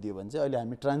ब्यालेन्स भइदियो भने चाहिँ अहिले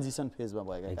हामी ट्रान्जिसन फेजमा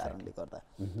भएका कारणले गर्दा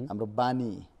हाम्रो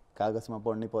बानी कागजमा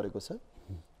पढ्नै परेको छ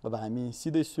अब हामी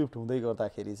सिधै स्विफ्ट हुँदै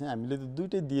गर्दाखेरि चाहिँ हामीले त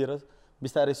दुइटै दिएर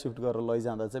बिस्तारै स्विफ्ट गरेर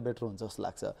लैजाँदा चाहिँ बेटर हुन्छ जस्तो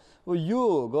लाग्छ अब यो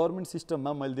गभर्मेन्ट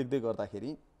सिस्टममा मैले देख्दै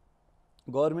गर्दाखेरि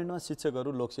गभर्मेन्टमा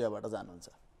शिक्षकहरू लोकसेवाबाट जानुहुन्छ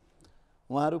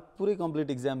उहाँहरू पुरै कम्प्लिट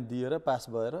इक्जाम दिएर पास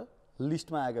भएर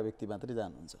लिस्टमा आएका व्यक्ति मात्रै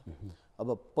जानुहुन्छ अब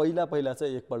पहिला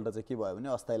चाहिँ एकपल्ट चाहिँ के भयो भने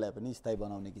अस्थायीलाई पनि स्थायी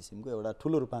बनाउने किसिमको एउटा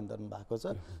ठुलो रूपान्तरण भएको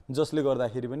छ जसले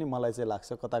गर्दाखेरि पनि मलाई चाहिँ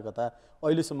लाग्छ कता कता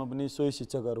अहिलेसम्म पनि सोही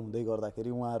शिक्षकहरू हुँदै गर्दाखेरि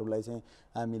उहाँहरूलाई चाहिँ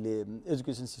हामीले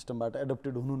एजुकेसन सिस्टमबाट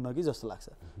एडप्टेड हुनुहुन्न कि जस्तो लाग्छ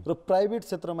र प्राइभेट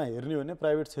क्षेत्रमा हेर्ने हो भने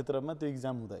प्राइभेट क्षेत्रमा त्यो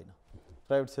इक्जाम हुँदैन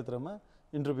प्राइभेट क्षेत्रमा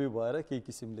इन्टरभ्यू भएर केही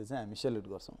किसिमले चाहिँ हामी सेलेक्ट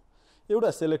गर्छौँ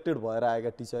एउटा सेलेक्टेड भएर आएका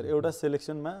टिचर एउटा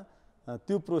सेलेक्सनमा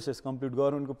त्यो प्रोसेस कम्प्लिट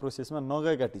गभर्मेन्टको प्रोसेसमा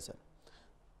नगएका टिचर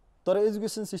तर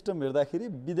एजुकेसन सिस्टम हेर्दाखेरि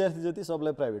विद्यार्थी जति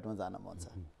सबलाई प्राइभेटमा जान मन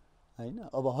छ होइन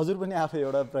अब हजुर पनि आफै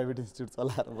एउटा प्राइभेट इन्स्टिट्युट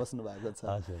चलाएर बस्नु भएको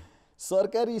छ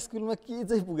सरकारी स्कुलमा के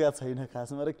चाहिँ पुगेको छैन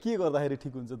खासमा र के गर्दाखेरि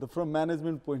ठिक हुन्छ त from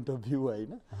management point of view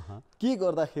होइन के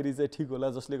गर्दाखेरि चाहिँ ठिक होला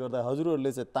जसले गर्दा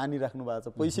हजुरहरूले चाहिँ तानिराख्नु भएको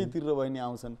छ पैसै तिरेर भयो नि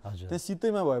आउँछन् त्यहाँ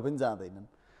सित्तैमा भए पनि जाँदैनन्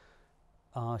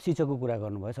शिक्षकको कुरा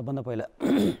गर्नुभयो सबभन्दा पहिला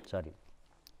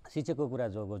शिक्षकको कुरा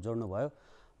जोड्नु भयो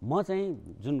म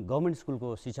चाहिँ जुन गभर्मेन्ट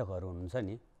स्कुलको शिक्षकहरू हुनुहुन्छ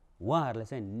नि उहाँहरूलाई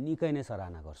चाहिँ निकै नै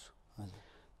सराहना गर्छु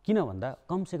किन भन्दा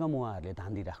कमसेकम उहाँहरूले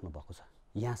ध्यान दिइराख्नु भएको छ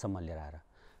यहाँसम्म लिएर आएर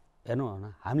हेर्नु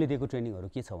न हामीले दिएको ट्रेनिङहरू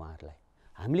के छ उहाँहरूलाई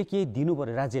हामीले केही दिनु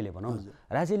पर्यो राज्यले भनौँ न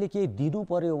राज्यले केही दिनु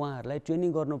पर्यो उहाँहरूलाई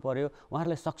ट्रेनिङ गर्नु पर्यो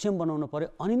उहाँहरूलाई सक्षम बनाउनु पर्यो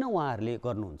अनि नै उहाँहरूले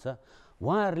गर्नुहुन्छ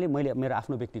उहाँहरूले मैले मेरो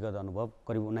आफ्नो व्यक्तिगत अनुभव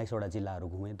करिब 19वटा जिल्लाहरू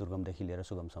घुमेँ, दुर्गमदेखि लिएर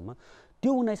सुगमसम्म।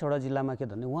 त्यो 19वटा जिल्लामा के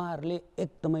भन्ने उहाँहरूले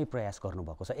एकदमै प्रयास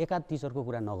गर्नुभएको छ। एकाध टिचरको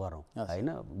कुरा नगरौँ होइन,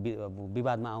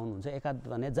 विवादमा आउनुहुन्छ एकाध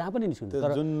भने जहाँ पनि निस्किन्छ,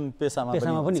 तर जुन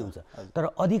पेसामा पनि हुन्छ। तर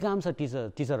अधिकांश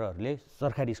टिचरहरूले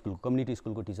सरकारी स्कुल कम्युनिटी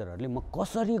स्कुलको टिचरहरूले म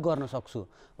कसरी गर्न सक्छु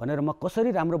भनेर, म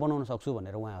कसरी राम्रो बनाउन सक्छु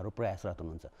भनेर उहाँहरू प्रयासरत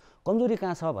हुनुहुन्छ। कमजोरी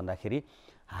कहाँ छ भन्दाखेरि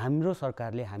हाम्रो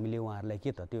सरकारले हामीले उहाँहरूलाई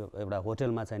के त त्यो एउटा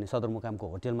होटलमा चाहिँ सदरमुकामको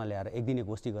होटलमा ल्याएर एक दिने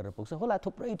गोष्ठी गरेर पुग्छ होला,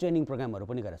 थुप्रै ट्रेनिङ प्रोग्रामहरू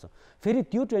पनि गरेका छौँ। फेरि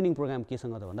त्यो ट्रेनिङ प्रोग्राम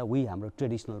केसँग त भन्दा हाम्रो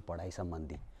ट्रेडिसनल पढाइ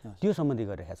सम्बन्धी त्यो सम्बन्धी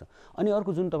गरिरहेका छौँ। अनि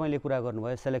अर्को जुन तपाईँले कुरा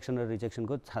गर्नुभयो सेलेक्सन र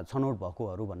रिजेक्सनको छनौट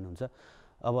भएकोहरू भन्नुहुन्छ,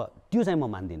 अब त्यो चाहिँ म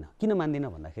मान्दिनँ। किन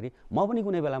मान्दिनँ भन्दाखेरि म पनि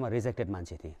कुनै बेलामा रिजेक्टेड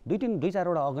मान्छे थिएँ, दुई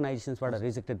चारवटा अर्गनाइजेसन्सबाट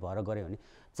रिजेक्टेड भएर गऱ्यो भने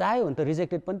चाह्यो भने त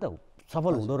रिजेक्टेड पनि त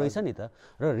सफल हुँदो रहेछ नि त।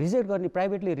 र रिजेक्ट गर्ने,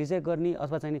 प्राइभेटली रिजेक्ट गर्ने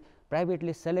अथवा चाहिँ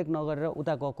प्राइभेटली सेलेक्ट नगरेर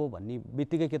उता गएको भन्ने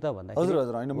बित्तिकै के त भन्दाखेरि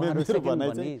हजुर होइन, मेरो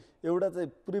भनाइ चाहिँ एउटा चाहिँ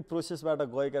पुरै प्रोसेसबाट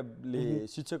गएकाले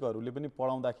शिक्षकहरूले पनि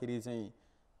पढाउँदाखेरि चाहिँ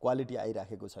क्वालिटी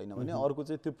आइराखेको छैन भने अर्को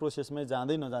चाहिँ त्यो प्रोसेसमै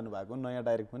जाँदै नजानु भएको नयाँ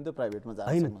डाइरेक्ट पनि त प्राइभेटमा जान्छ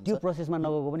होइन। त्यो प्रोसेसमा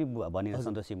नगएको पनि भनेन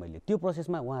सन्तोषी मैले, त्यो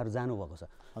प्रोसेसमा उहाँहरू जानुभएको छ।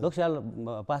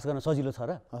 लोकसेवा पास गर्न सजिलो छ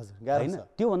र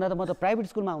होइन, त्योभन्दा त म त प्राइभेट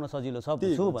स्कुलमा आउन सजिलो छ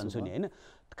भन्छु नि होइन।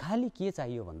 खालि के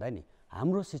चाहियो भन्दा नि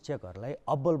हाम्रो शिक्षकहरूलाई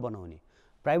अब्बल बनाउने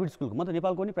प्राइभेट स्कुलको, म त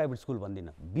नेपालको पनि प्राइभेट स्कुल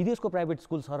भन्दिनँ, विदेशको प्राइभेट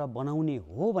स्कुल सर बनाउने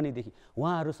हो भनेदेखि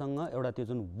उहाँहरूसँग एउटा त्यो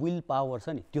जुन विल पावर छ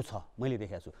नि त्यो छ, मैले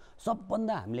देखेको छु।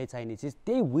 सबभन्दा हामीले चाहिने चिज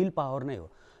त्यही विल पावर नै हो।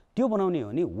 त्यो बनाउने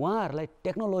हो नि उहाँहरूलाई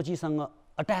टेक्नोलोजीसँग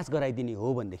अट्याच गराइदिने हो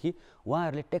भनेदेखि,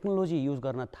 उहाँहरूले टेक्नोलोजी युज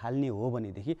गर्न थाल्ने हो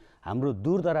भनेदेखि हाम्रो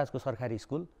दूरदराजको सरकारी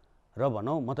स्कुल र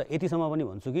भनौँ म त यतिसम्म पनि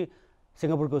भन्छु कि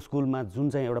सिङ्गापुरको स्कुलमा जुन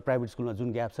चाहिँ एउटा प्राइभेट स्कुलमा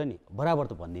जुन ग्याप छ नि,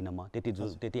 बराबर त भन्दिनँ म,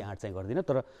 त्यति आँट चाहिँ गर्दिनँ,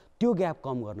 तर त्यो ग्याप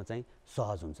कम गर्न चाहिँ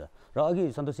सहज हुन्छ। र अघि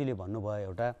सन्तोषीले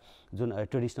भन्नुभयो एउटा जुन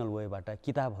ट्रेडिसनल वेबाट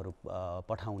किताबहरू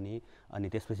पठाउने अनि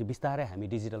त्यसपछि बिस्तारै हामी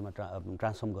डिजिटलमा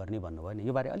ट्रान्सफर्म गर्ने भन्नुभयो नि,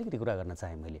 यो बारे अलिकति कुरा गर्न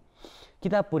चाहेँ मैले।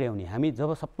 किताब पुर्याउने, हामी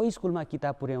जब सबै स्कुलमा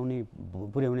किताब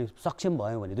पुर्याउने सक्षम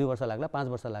भयो भने 2 वर्ष लाग्ला, 5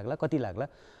 वर्ष लाग्ला, कति लाग्ला,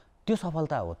 त्यो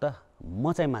सफलता हो त?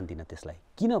 म चाहिँ मान्दिनँ त्यसलाई।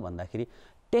 किन भन्दाखेरि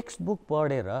टेक्स्ट बुक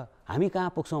पढेर हामी कहाँ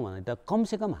पुग्छौँ भने त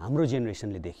कमसेकम हाम्रो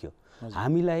जेनेरेसनले देख्यो,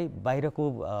 हामीलाई बाहिरको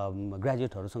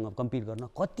ग्रेजुएटहरूसँग कम्पिट गर्न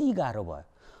कति गाह्रो भयो।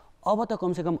 अब त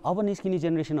कमसेकम अब निस्किने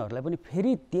जेनेरेसनहरूलाई पनि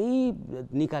फेरि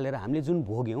त्यही निकालेर हामीले जुन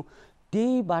भोग्यौँ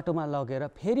त्यही बाटोमा लगेर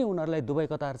फेरि उनीहरूलाई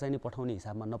दुबई कतार चाहिँ पठाउने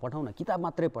हिसाबमा नपठाउन, किताब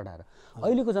मात्रै पढाएर।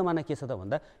 अहिलेको जमाना के छ त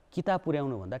भन्दा किताब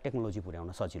पुर्याउनुभन्दा टेक्नोलोजी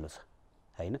पुर्याउन सजिलो छ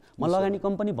होइन। म लगानी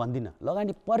कम पनि भन्दिनँ,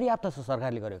 लगानी पर्याप्त छ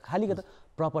सरकारले गरेको, खालि के त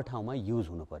प्रपर ठाउँमा युज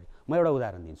हुनु पर्यो। म एउटा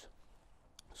उदाहरण दिन्छु।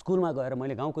 स्कुलमा गएर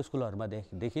मैले गाउँको स्कुलहरूमा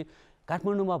देखेँ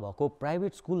काठमाडौँमा भएको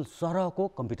प्राइभेट स्कुल सरहको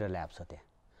कम्प्युटर ल्याब छ त्यहाँ,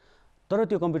 तर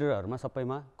त्यो कम्प्युटरहरूमा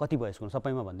सबैमा, कति भयो स्कुल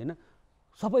सबैमा भन्दिनँ,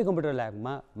 सबै कम्प्युटर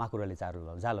ल्याबमा माकुराले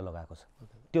जालो लगाएको छ।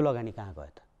 त्यो लगानी कहाँ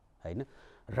गयो त होइन?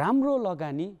 राम्रो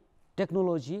लगानी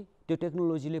टेक्नोलोजी, त्यो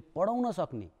टेक्नोलोजीले पढाउन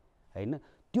सक्ने होइन,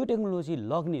 त्यो टेक्नोलोजी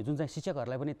लग्ने जुन चाहिँ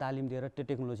शिक्षकहरूलाई पनि तालिम दिएर त्यो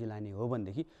टेक्नोलोजी लाने हो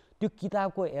भनेदेखि त्यो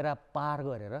किताबको एरा पार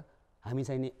गरेर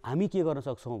हामी के गर्न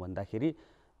सक्छौँ भन्दाखेरि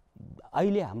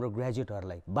अहिले हाम्रो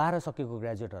ग्रेजुएटहरूलाई 12 सकेको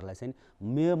ग्रेजुएटहरूलाई चाहिँ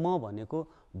म भनेको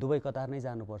दुबई कतार नै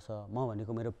जानुपर्छ, म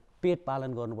भनेको मेरो पेट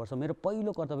पालन गर्नुपर्छ, मेरो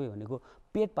पहिलो कर्तव्य भनेको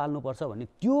पेट पाल्नुपर्छ भन्ने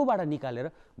त्योबाट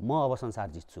निकालेर म अब संसार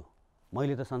जित्छु,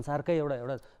 मैले त संसारकै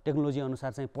एउटा टेक्नोलोजी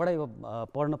अनुसार चाहिँ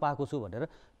पढ्न पाएको छु भनेर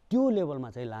त्यो लेभलमा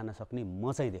चाहिँ लान सक्ने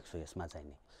म चाहिँ देख्छु यसमा चाहिँ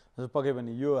नि। पक्कै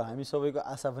पनि यो हामी सबैको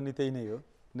आशा पनि त्यही नै हो।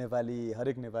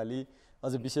 हरेक नेपाली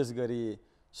अझ विशेष गरी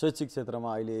शैक्षिक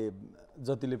क्षेत्रमा अहिले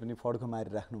जतिले पनि फड्को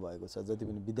मारिराख्नु भएको छ, जति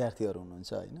पनि विद्यार्थीहरू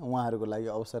हुनुहुन्छ होइन, उहाँहरूको लागि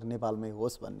अवसर नेपालमै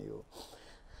होस् भन्ने हो।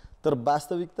 तर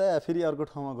वास्तविकता फेरि अर्को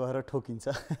ठाउँमा गएर ठोकिन्छ।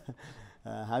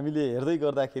 हामीले हेर्दै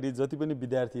गर्दाखेरि जति पनि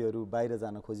विद्यार्थीहरू बाहिर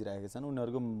जान खोजिरहेका छन्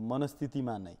उनीहरूको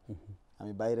मनस्थितिमा नै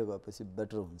हामी बाहिर गएपछि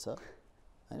बेटर हुन्छ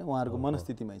होइन, उहाँहरूको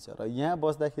मनस्थितिमै छ। र यहाँ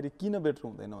बस्दाखेरि किन बेटर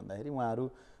हुँदैन भन्दाखेरि उहाँहरू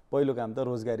पहिलो काम त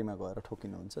रोजगारीमा गएर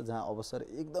ठोकिनुहुन्छ, जहाँ अवसर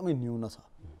एकदमै न्यून छ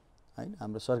होइन।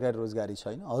 हाम्रो सरकारी रोजगारी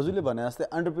छैन। हजुरले भने जस्तै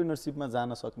एन्टरप्रेन्योरसिपमा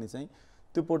जान सक्ने चाहिँ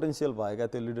त्यो पोटेन्सियल भएका,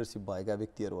 त्यो लिडरसिप भएका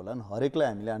व्यक्तिहरू होला नि। हरेकलाई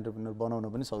हामीले एन्टरप्रेन्योर बनाउन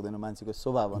पनि सक्दैनौँ, मान्छेको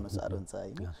स्वभाव अनुसार हुन्छ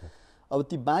होइन। अब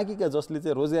ती बाँकीका जसले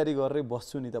चाहिँ रोजगारी गरेरै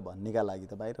बस्छु नि त भन्नेका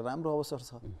लागि त बाहिर राम्रो अवसर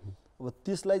छ। अब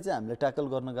त्यसलाई चाहिँ हामीले ट्याकल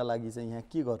गर्नका लागि चाहिँ यहाँ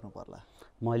के गर्नु पर्ला?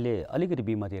 मैले अलिकति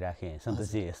विमति राखेँ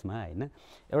सन्तोषजी यसमा होइन।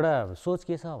 एउटा सोच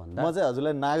के छ भन्दा म चाहिँ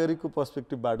हजुरलाई नागरिकको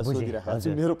पर्सपेक्टिभबाट सोधिरहेको छु,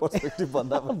 मेरो पर्सपेक्टिभ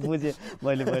भन्दा बुझेँ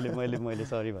मैले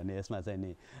सरी भने यसमा चाहिँ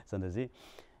नि सन्तोषजी,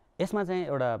 यसमा चाहिँ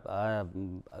एउटा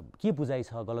के बुझाइ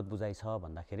छ, गलत बुझाइ छ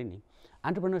भन्दाखेरि नि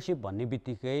एन्टरप्रेन्योरसिप भन्ने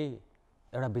बित्तिकै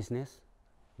एउटा बिजनेस,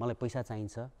 मलाई पैसा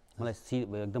चाहिन्छ, मलाई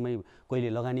एकदमै कहिले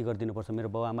लगानी गरिदिनुपर्छ, मेरो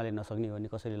बाबुआमाले नसक्ने हो भने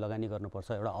कसैले लगानी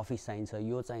गर्नुपर्छ, एउटा अफिस चाहिन्छ,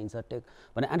 यो चाहिन्छ टेक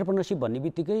भने एन्टरप्रेन्योरसिप भन्ने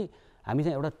बित्तिकै हामी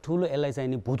चाहिँ एउटा ठुलो यसलाई चाहिँ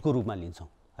नि भूतको रूपमा लिन्छौँ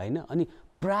होइन। अनि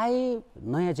प्राय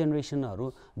नयाँ जेनेरेसनहरू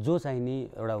जो चाहिँ नि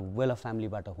एउटा वेल अफ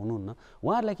फ्यामिलीबाट हुनुहुन्न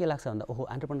उहाँहरूलाई के लाग्छ भन्दा ओहो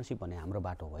एन्टरप्रेन्योरसिप भन्ने हाम्रो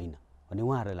बाटो होइन भन्ने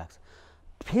उहाँहरूलाई लाग्छ।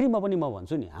 फेरि म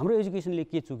भन्छु नि हाम्रो एजुकेसनले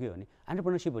के चुक्यो भने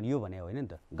एन्टरप्रेन्योरसिप यो भने होइन नि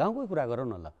त। गाउँकै कुरा गरौँ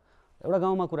न, ल एउटा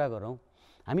गाउँमा कुरा गरौँ,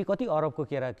 हामी कति अरबको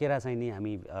केरा चाहिँ नि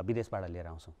हामी विदेशबाट लिएर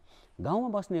आउँछौँ। गाउँमा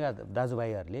बस्ने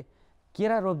दाजुभाइहरूले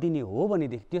केरा रोपिदिने हो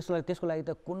भनेदेखि त्यसको लागि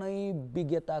त कुनै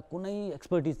विज्ञता कुनै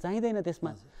एक्सपर्टिज चाहिँदैन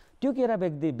त्यसमा। त्यो केरा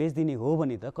बेचिदिने हो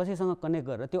भने त कसैसँग कनेक्ट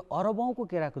गरेर त्यो अरबौँको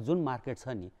केराको जुन मार्केट छ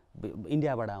नि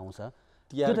इन्डियाबाट आउँछ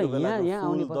त्यो त यहाँ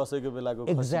आउने दसैँको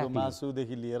बेलाको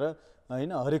मासुदेखि लिएर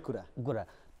होइन हरेक कुरा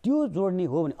त्यो जोड्ने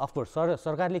हो भने अफकोर्स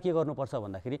सरकारले के गर्नुपर्छ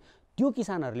भन्दाखेरि त्यो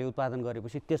किसानहरूले उत्पादन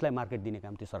गरेपछि त्यसलाई मार्केट दिने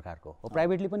काम त्यो सरकारको हो।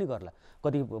 प्राइभेटले पनि गर्ला,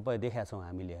 कतिपय देखाएको छौँ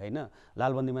हामीले होइन।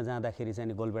 लालबन्दीमा जाँदाखेरि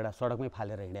चाहिँ गोलबेडा सडकमै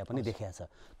फालेर हिँड्या पनि देखाएको छ।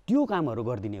 त्यो कामहरू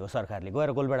गरिदिने हो सरकारले,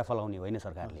 गएर गोलबेडा फलाउने होइन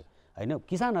सरकारले होइन।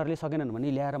 किसानहरूले सकेनन् भने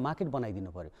ल्याएर मार्केट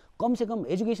बनाइदिनु पऱ्यो। कमसेकम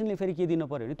एजुकेसनले फेरि के दिनु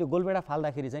पऱ्यो भने त्यो गोलबेडा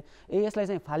फाल्दाखेरि चाहिँ यसलाई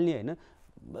चाहिँ फाल्ने होइन,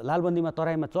 लालबन्दीमा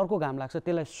तराईमा चर्को घाम लाग्छ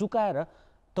त्यसलाई सुकाएर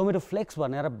टोमेटो फ्लेक्स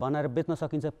बनाएर बेच्न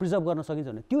सकिन्छ, प्रिजर्भ गर्न सकिन्छ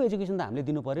भने त्यो एजुकेसन त हामीले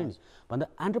दिनु पऱ्यो नि भन्दा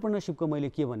एन्टरप्रेन्योरसिपको मैले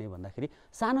के भने भन्दाखेरि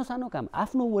सानो सानो काम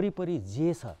आफ्नो वरिपरि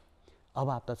जे छ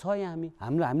अभाव त छ यहाँ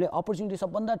हामीले अपर्च्युनिटी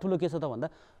सबभन्दा ठुलो के छ त भन्दा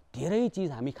धेरै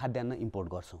चिज हामी खाद्यान्न इम्पोर्ट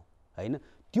गर्छौँ होइन।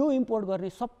 त्यो इम्पोर्ट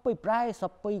गर्ने प्राय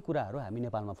सबै कुराहरू हामी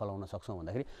नेपालमा फलाउन सक्छौँ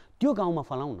भन्दाखेरि त्यो गाउँमा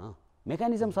फलाउँ न।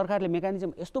 सरकारले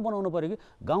मेकानिजम यस्तो बनाउनु पऱ्यो कि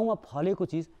गाउँमा फलेको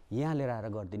चिज यहाँ लिएर आएर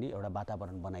गरिदिने एउटा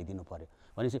वातावरण बनाइदिनु पऱ्यो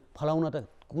भनेपछि फलाउन त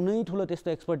कुनै ठुलो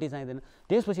त्यस्तो एक्सपर्टिज चाहिँदैन।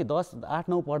 त्यसपछि 10, 8,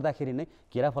 9 पढ्दाखेरि नै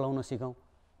केरा फलाउन सिकाउँ,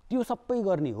 त्यो सबै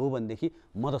गर्ने हो भनेदेखि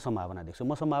म त सम्भावना देख्छु।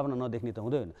 म सम्भावना नदेख्ने त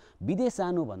हुँदैन, विदेश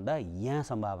जानुभन्दा यहाँ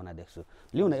सम्भावना देख्छु।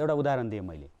 लिउँ न एउटा उदाहरण दिएँ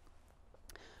मैले,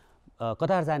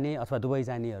 कतार जाने अथवा दुबई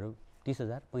जानेहरू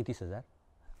 30,000 35,000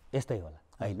 यस्तै होला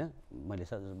होइन। मैले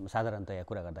साधारणतया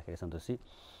कुरा गर्दाखेरि सन्तोषजी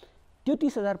त्यो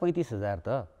 30,000 35,000 त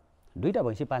दुईवटा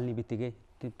भैँसी पाल्ने बित्तिकै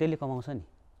त्यसले कमाउँछ नि।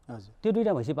 त्यो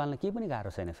दुईवटा भैँसी पाल्न केही पनि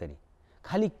गाह्रो छैन। फेरि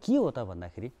खालि के हो त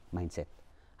भन्दाखेरि माइन्डसेट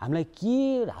हामीलाई के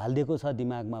हालिदिएको छ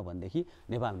दिमागमा भनेदेखि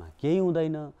नेपालमा केही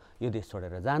हुँदैन, यो देश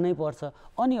छोडेर जानै पर्छ।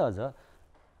 अनि अझ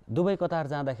दुबई कतार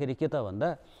जाँदाखेरि के त भन्दा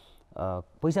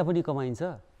पैसा पनि कमाइन्छ,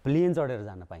 प्लेन चढेर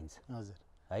जान पाइन्छ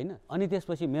होइन। अनि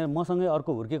त्यसपछि मसँगै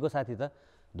अर्को हुर्केको साथी त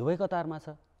दुबई कतारमा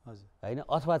छ होइन,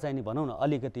 अथवा चाहिँ नि भनौँ न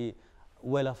अलिकति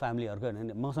वेल अफ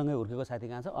फ्यामिलीहरूको मसँगै हुर्केको साथी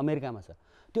कहाँ छ, अमेरिकामा छ।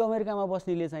 त्यो अमेरिकामा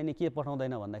बस्नेले चाहिँ नि के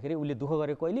पठाउँदैन भन्दाखेरि उसले दुःख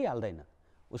गरेको कहिल्यै हाल्दैन,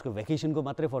 उसको भ्याकेसनको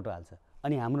मात्रै फोटो हाल्छ।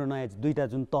 अनि हाम्रो नयाँ दुईवटा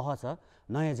जुन तह छ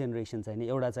नयाँ जेनेरेसन चाहिँ नि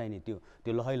एउटा चाहिँ नि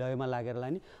त्यो लहैमा लागेर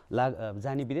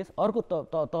जाने विदेश, अर्को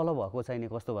तल भएको चाहिँ नि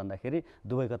कस्तो भन्दाखेरि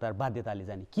दुबई कतार बाध्यताले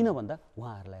जाने। किन भन्दा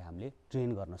उहाँहरूलाई हामीले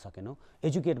ट्रेन गर्न सकेनौँ,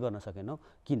 एजुकेट गर्न सकेनौँ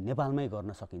कि नेपालमै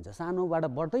गर्न सकिन्छ। सानोबाट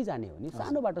बढ्दै जाने हो भने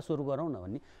सानोबाट सुरु गरौँ न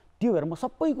भन्ने। त्यो भएर म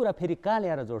सबै कुरा फेरि कहाँ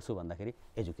ल्याएर जोड्छु भन्दाखेरि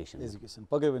एजुकेसन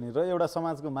पक्कै पनि। र एउटा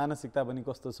समाजको मानसिकता पनि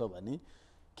कस्तो छ भने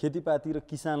खेतीपाती र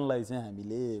किसानलाई चाहिँ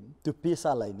हामीले त्यो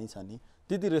पेसालाई नै छ नि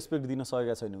त्यति रेस्पेक्ट दिन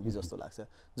सकेका छैनौँ कि जस्तो लाग्छ।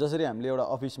 जसरी हामीले एउटा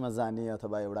अफिसमा जाने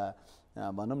अथवा एउटा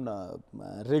भनौँ न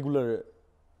रेगुलर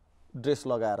ड्रेस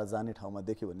लगाएर जाने ठाउँमा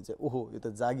देख्यो भने चाहिँ ओहो यो त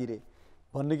जागिरे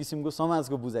भन्ने किसिमको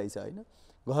समाजको बुझाइ छ होइन।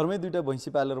 घरमै दुईवटा भैँसी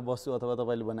पालेर बस्छु अथवा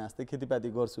तपाईँले भने जस्तै खेतीपाती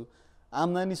गर्छु,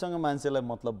 आम्दानीसँग मान्छेलाई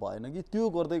मतलब भएन कि त्यो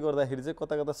गर्दै गर्दाखेरि चाहिँ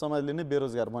कता कता समाजले नै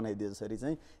बेरोजगार बनाइदिए जसरी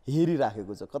चाहिँ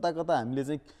हेरिराखेको छ। कता कता हामीले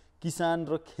चाहिँ किसान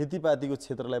र खेतीपातीको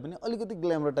क्षेत्रलाई पनि अलिकति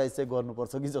ग्ल्यामरटाइज चाहिँ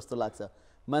गर्नुपर्छ कि जस्तो लाग्छ।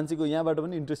 मान्छेको यहाँबाट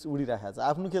पनि इन्ट्रेस्ट उडिराखेको छ।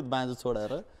 आफ्नो खेत बाँझो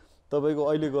छोडेर तपाईँको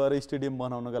अहिले गएर स्टेडियम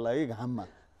बनाउनका लागि घाममा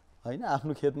होइन,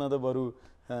 आफ्नो खेतमा त बरु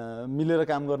मिलेर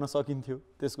काम गर्न सकिन्थ्यो,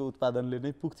 त्यसको उत्पादनले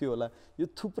नै पुग्थ्यो होला। यो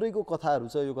थुप्रैको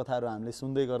कथाहरू छ। यो कथाहरू हामीले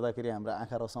सुन्दै गर्दाखेरि हाम्रो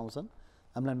आँखा रसाउँछन्,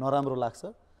 हामीलाई नराम्रो लाग्छ,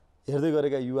 हेर्दै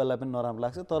गरेका युवालाई पनि नराम्रो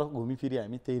लाग्छ। तर घुमिफिरी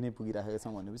हामी त्यही नै पुगिराखेका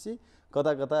छौँ भनेपछि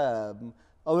कता कता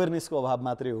अवेरनेसको अभाव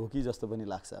मात्रै हो कि जस्तो पनि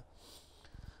लाग्छ।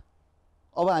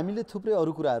 अब हामीले थुप्रै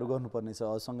अरू कुराहरू गर्नुपर्ने छ।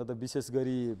 अरूसँग त विशेष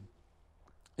गरी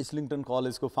इस्लिङटन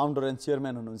कलेजको फाउन्डर एन्ड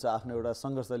चेयरम्यान हुनुहुन्छ, आफ्नो एउटा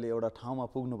सङ्घर्षले एउटा ठाउँमा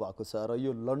पुग्नु भएको छ र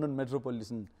यो लन्डन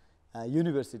मेट्रोपोलिटन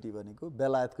युनिभर्सिटी भनेको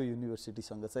बेलायतको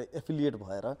युनिभर्सिटीसँग चाहिँ एफिलिएट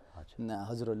भएर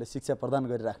हजुरहरूले शिक्षा प्रदान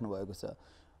गरिराख्नु भएको छ।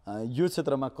 यो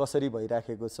क्षेत्रमा कसरी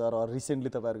भइराखेको छ र रिसेन्टली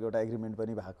तपाईँहरूको एउटा एग्रिमेन्ट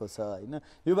पनि भएको छ होइन।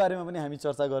 यो बारेमा पनि हामी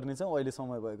चर्चा गर्नेछौँ। अहिले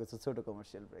समय भएको छ छोटो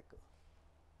कमर्सियल ब्रेकको।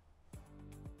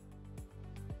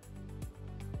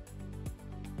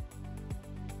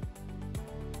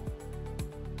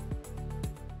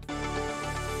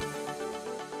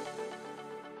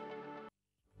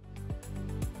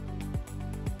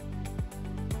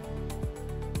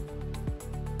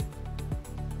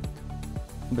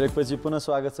 ब्रेकपछि पुनः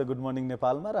स्वागत छ गुड मर्निङ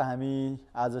नेपालमा र हामी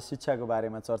आज शिक्षाको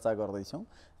बारेमा चर्चा गर्दैछौँ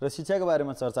र शिक्षाको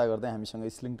बारेमा चर्चा गर्दै हामीसँग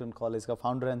इस्लिङटन कलेजका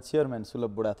फाउन्डर एन्ड चेयरम्यान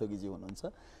सुलभ बुढाथोकीजी हुनुहुन्छ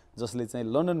जसले चाहिँ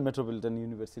लन्डन मेट्रोपोलिटन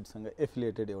युनिभर्सिटीसँग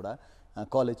एफिलिएटेड एउटा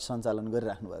कलेज सञ्चालन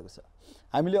गरिराख्नु भएको छ।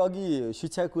 हामीले अघि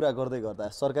शिक्षाको कुरा गर्दै गर्दा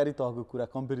सरकारी तहको कुरा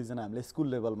कम्पेरिजन हामीले स्कुल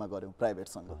लेभलमा गऱ्यौँ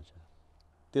प्राइभेटसँग,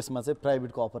 त्यसमा चाहिँ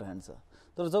प्राइभेटको अपर ह्यान्ड छ।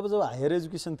 तर जब हायर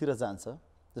एजुकेसनतिर जान्छ,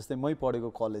 जस्तै मै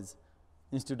पढेको college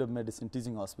institute of medicine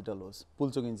teaching hospital होस्,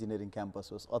 पुल्चोक इन्जिनियरिङ क्याम्पस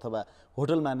होस्, अथवा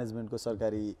होटल म्यानेजमेन्टको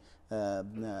सरकारी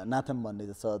नाथम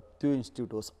भन्ने छ त्यो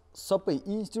इन्स्टिट्युट होस्, सबै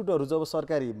इन्स्टिट्युटहरू जब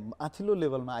सरकारी माथिल्लो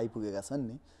लेभलमा आइपुगेका छन्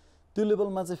नि, त्यो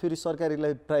लेभलमा चाहिँ फेरि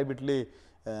सरकारीलाई प्राइभेटले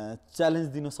च्यालेन्ज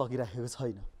दिन सकिराखेको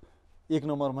छैन। एक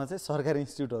नम्बरमा चाहिँ सरकारी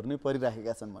इन्स्टिट्युटहरू नै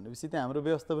परिराखेका छन् भनेपछि त्यहाँ हाम्रो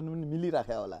व्यवस्थापन पनि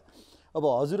मिलिराख्यो होला। अब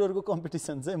हजुरहरूको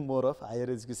कम्पिटिसन चाहिँ मोर अफ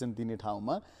हायर एजुकेसन दिने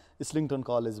ठाउँमा इस्लिङटन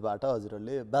कलेजबाट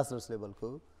हजुरहरूले ब्याचलर्स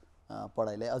लेभलको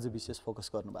पढाइलाई अझ विशेष फोकस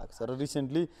गर्नुभएको छ र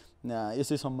रिसेन्टली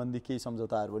यसै सम्बन्धी केही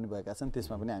सम्झौताहरू पनि भएका छन्,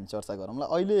 त्यसमा पनि हामी चर्चा गरौँला।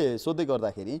 अहिले सोध्दै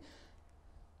गर्दाखेरि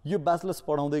यो ब्याचलर्स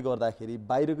पढाउँदै गर्दाखेरि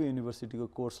बाहिरको युनिभर्सिटीको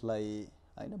कोर्सलाई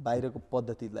हैन, बाहिरको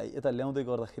पद्धतिलाई यता ल्याउँदै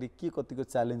गर्दाखेरि के कतिको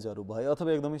च्यालेन्जहरू भयो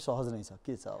अथवा एकदमै सहज नै छ?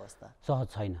 के छ अवस्था? सहज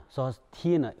छैन, सहज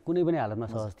थिएन, कुनै पनि हालतमा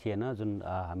सहज थिएन। जुन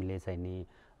हामीले चाहिँ नि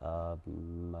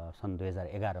सन्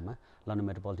 2011मा लन्डन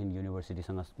मेट्रोपोलिटन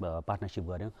युनिभर्सिटीसँग पार्टनरसिप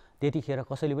गऱ्यौँ, त्यतिखेर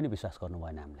कसैले पनि विश्वास गर्नु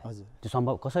भएन हामीलाई। त्यो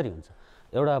सम्भव कसरी हुन्छ?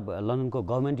 एउटा लन्डनको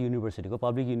गभर्मेन्ट युनिभर्सिटीको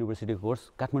पब्लिक युनिभर्सिटीको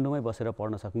कोर्स काठमाडौँमै बसेर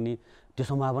पढ्न सक्ने त्यो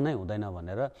सम्भावनै हुँदैन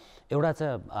भनेर एउटा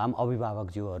चाहिँ आम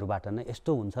अभिभावकज्यूहरूबाट नै यस्तो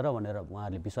हुन्छ र भनेर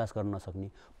उहाँहरूले विश्वास गर्न नसक्ने,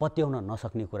 पत्याउन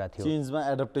नसक्ने कुरा थियो। चेन्जमा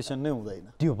एडप्टेसन नै हुँदैन,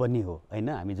 त्यो पनि हो हैन।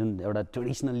 हामी जुन एउटा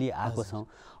ट्रेडिसनल्ली आएको छौँ।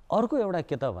 अर्को एउटा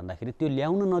के त भन्दाखेरि त्यो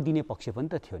ल्याउन नदिने पक्ष पनि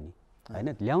त थियो नि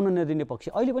हैन, ल्याउन नदिने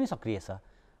पक्ष अहिले पनि सक्रिय छ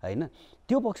हैन।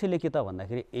 त्यो पक्षले के त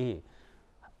भन्दाखेरि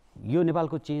यो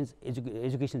नेपालको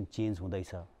एजुकेसन चेन्ज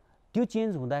हुँदैछ, त्यो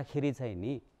चेन्ज हुँदाखेरि चाहिँ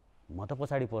नि म त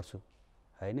पछाडि पर्छु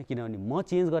हैन, किनभने म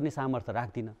चेन्ज गर्ने सामर्थ्य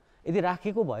राख्दिनँ। यदि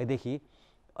राखेको भएदेखि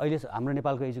अहिले हाम्रो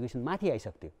नेपालको एजुकेसन माथि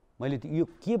आइसक्थ्यो। मैले यो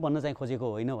के भन्न चाहिँ खोजेको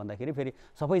होइन भन्दाखेरि फेरि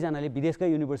सबैजनाले विदेशकै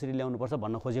युनिभर्सिटी ल्याउनुपर्छ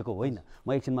भन्न खोजेको होइन।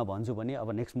 म एकछिनमा भन्छु भने अब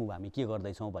नेक्स्ट मुभ हामी के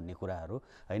गर्दैछौँ भन्ने कुराहरू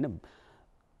हैन,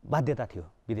 बाध्यता थियो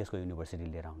विदेशको युनिभर्सिटी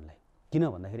लिएर आउनलाई। किन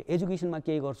भन्दाखेरि एजुकेसनमा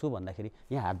केही गर्छु भन्दाखेरि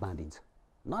यहाँ हात बाँधिन्छ,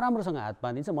 नराम्रोसँग हात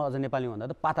बाँधिन्छ। म अझ नेपालीमा भन्दा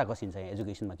त पाता कसिन्छ यहाँ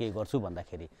एजुकेसनमा केही गर्छु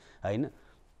भन्दाखेरि हैन।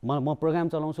 म प्रोग्राम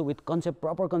चलाउँछु विथ कन्सेप्ट,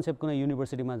 प्रपर कन्सेप्ट कुनै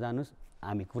युनिभर्सिटीमा जानुहोस्,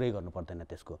 हामी कुरै गर्नु पर्दैन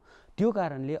त्यसको। त्यो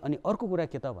कारणले अनि अर्को कुरा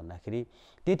के त भन्दाखेरि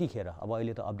त्यतिखेर अब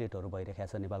अहिले त अपडेटहरू भइरहेको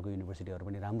छ, नेपालको युनिभर्सिटीहरू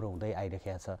पनि राम्रो हुँदै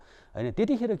आइरहेको छ हैन।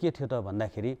 त्यतिखेर के थियो त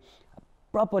भन्दाखेरि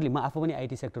प्रपरली म आफू पनि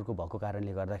आइटी सेक्टरको भएको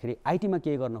कारणले गर्दाखेरि आइटीमा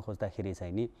केही गर्न खोज्दाखेरि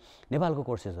चाहिँ नि नेपालको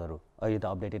कोर्सेसहरू अहिले त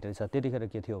अपडेटेड छ। त्यतिखेर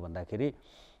के थियो भन्दाखेरि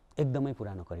एकदमै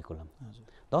पुरानो करिकुलम,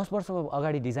 10 वर्ष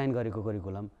अगाडि डिजाइन गरेको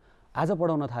करिकुलम आज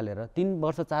पढाउन थालेर 3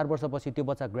 वर्ष 4 वर्षपछि त्यो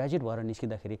बच्चा ग्रेजुएट भएर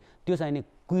निस्किँदाखेरि त्यो चाहिँ नि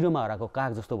कुइरोमा हराएको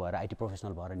काग जस्तो भएर आइटी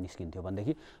प्रोफेसनल भएर निस्किन्थ्यो।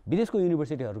 भनेदेखि विदेशको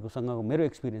युनिभर्सिटीहरूसँग मेरो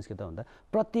एक्सपिरियन्स के त भन्दा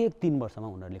प्रत्येक 3 वर्षमा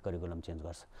उनीहरूले करिकुलम चेन्ज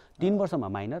गर्छ। 3 वर्षमा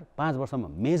माइनर, 5 वर्षमा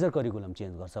मेजर करिकुलम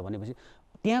चेन्ज गर्छ भनेपछि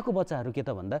त्यहाँको बच्चाहरू के त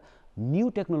भन्दा न्यू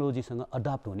टेक्नोलोजीसँग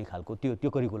अडाप्ट हुने खालको त्यो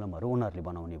करिकुलमहरू उनीहरूले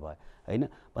बनाउने भयो हैन।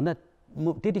 भन्दा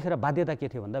त्यतिखेर बाध्यता के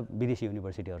थियो भन्दा विदेशी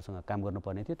युनिभर्सिटीहरूसँग काम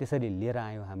गर्नुपर्ने थियो, त्यसरी लिएर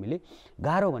आयौँ हामीले।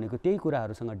 गाह्रो भनेको त्यही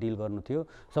कुराहरूसँग डिल गर्नु थियो।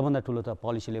 सबभन्दा ठुलो त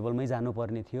पोलिसी लेभलमै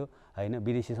जानुपर्ने थियो हैन।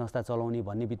 विदेशी संस्था चलाउने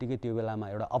भन्ने बित्तिकै त्यो बेलामा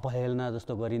एउटा अपहेलना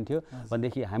जस्तो गरिन्थ्यो।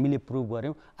 भनेदेखि हामीले प्रुभ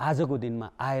गऱ्यौँ आजको दिनमा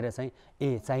आएर चाहिँ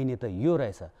चाहिने त यो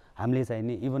रहेछ। हामीले चाहिँ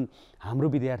नि इभन हाम्रो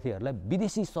विद्यार्थीहरूलाई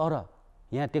विदेशी सर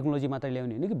यहाँ टेक्नोलोजी मात्र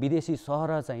ल्याउने होइन कि विदेशी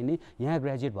सहर चाहिँ नि यहाँ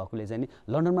ग्रेजुएट भएकोले चाहिँ नि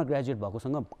लन्डनमा ग्रेजुएट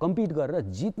भएकोसँग कम्पिट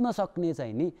गरेर जित्न सक्ने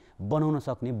चाहिँ नि बनाउन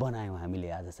सक्ने बनायौँ हामीले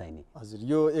आज चाहिँ नि। हजुर,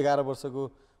 यो 11 वर्षको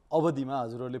अवधिमा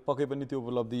हजुरहरूले पक्कै पनि त्यो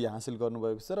उपलब्धि हासिल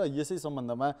गर्नुभएको छ र यसै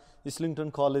सम्बन्धमा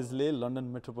इस्लिङटन कलेजले London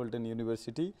metropolitan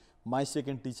university, my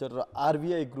second teacher र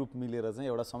आरबिआई ग्रुप मिलेर चाहिँ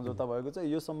एउटा सम्झौता भएको छ।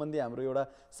 यो सम्बन्धी हाम्रो एउटा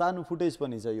सानो फुटेज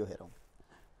पनि छ, यो हेरौँ।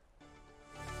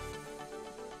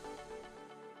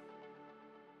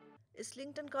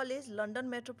 इस्लिङटन कलेज, लन्डन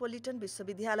मेट्रोपोलिटन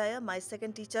विश्वविद्यालय, माई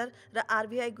सेकेन्ड टिचर र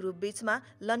आरबिआई ग्रुप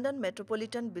बीचमा लन्डन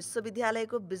मेट्रोपोलिटन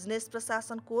विश्वविद्यालयको बिजनेस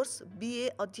प्रशासन कोर्स बीए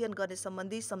अध्ययन गर्ने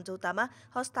सम्बन्धी सम्झौतामा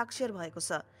हस्ताक्षर भएको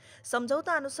छ।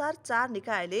 सम्झौता अनुसार 4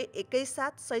 निकायले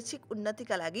एकैसाथ शैक्षिक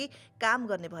उन्नतिका लागि काम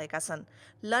गर्ने भएका छन्।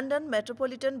 लन्डन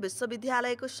मेट्रोपोलिटन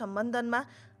विश्वविद्यालयको सम्बन्धनमा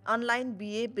अनलाइन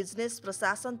बीए बिजनेस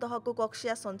प्रशासन तहको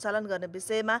कक्षा सञ्चालन गर्ने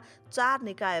विषयमा 4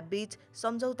 निकाय बीच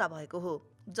सम्झौता भएको हो,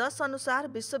 जस अनुसार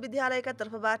विश्वविद्यालयका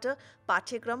तर्फबाट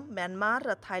पाठ्यक्रम म्यानमार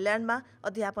र थाइल्यान्डमा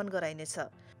अध्यापन गराइनेछ।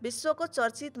 विश्वको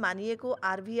चर्चित मानिएको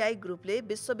आरभीआई ग्रुपले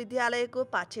विश्वविद्यालयको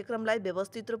पाठ्यक्रमलाई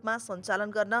व्यवस्थित रूपमा सञ्चालन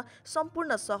गर्न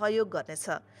सम्पूर्ण सहयोग गर्नेछ।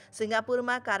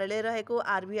 सिङ्गापुरमा कार्यालय रहेको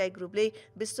आरभीआई ग्रुपले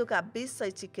विश्वका 20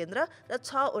 शैक्षिक केन्द्र र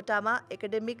 6 वटामा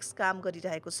एकाडेमिक्स काम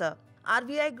गरिरहेको छ।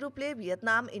 आरभीआई ग्रुपले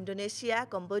Vietnam, Indonesia,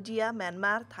 Cambodia,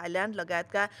 Myanmar, Thailand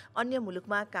लगायतका अन्य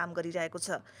मुलुकमा काम गरिरहेको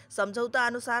छ। सम्झौता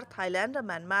अनुसार थाइल्यान्ड र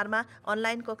म्यानमारमा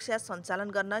अनलाइन कक्षा सञ्चालन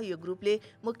गर्न यो ग्रुपले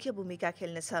मुख्य भूमिका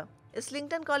खेल्नेछ।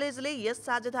 इस्लिङटन कलेजले यस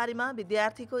साझेदारीमा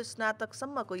विद्यार्थीको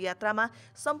स्नातकसम्मको यात्रामा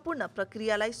सम्पूर्ण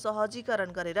प्रक्रियालाई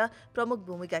सहजीकरण गरेर प्रमुख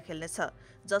भूमिका खेल्नेछ,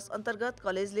 जस अन्तर्गत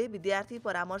कलेजले विद्यार्थी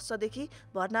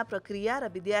परामर्शदेखि भर्ना प्रक्रिया र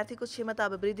विद्यार्थीको क्षमता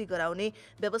अभिवृद्धि गराउने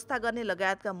व्यवस्था गर्ने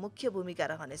लगायतका मुख्य भूमिका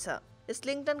रहनेछ।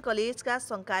 इस्लिङटन कलेजका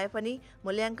संकाय पनि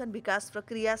मूल्याङ्कन विकास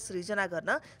प्रक्रिया सृजना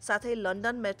गर्न साथै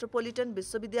लन्डन मेट्रोपोलिटन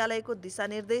विश्वविद्यालयको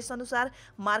दिशानिर्देश अनुसार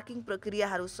मार्किङ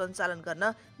प्रक्रियाहरू सञ्चालन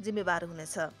गर्न जिम्मेवार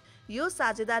हुनेछ। यो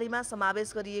साझेदारीमा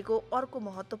समावेश गरिएको अर्को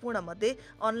महत्त्वपूर्ण मध्ये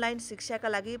अनलाइन शिक्षाका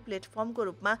लागि प्लेटफर्मको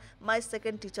रूपमा माई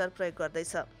सेकेन्ड टिचर प्रयोग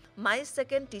गर्दैछ। माई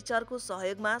सेकेन्ड टिचरको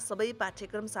सहयोगमा सबै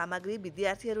पाठ्यक्रम सामग्री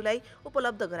विद्यार्थीहरूलाई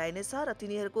उपलब्ध गराइनेछ र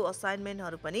तिनीहरूको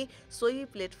असाइनमेन्टहरू पनि सोही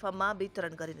प्लेटफर्ममा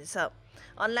वितरण गरिनेछ।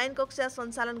 अनलाइन कक्षा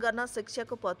सञ्चालन गर्न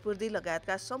शिक्षकको पदपूर्ति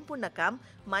लगायतका सम्पूर्ण काम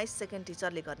माई सेकेन्ड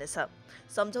टिचरले गर्नेछ।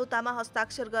 सम्झौतामा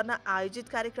हस्ताक्षर गर्न आयोजित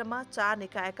कार्यक्रममा 4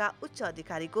 निकायका उच्च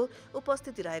अधिकारीको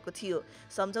उपस्थिति रहेको थियो।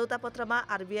 सम्झौता पत्रमा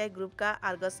आरबीआई ग्रुपका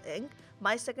आर्गस एङ,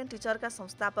 माई सेकेन्ड टिचरका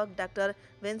संस्थापक डाक्टर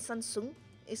भेन्सन सुङ,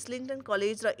 इस्लिङटन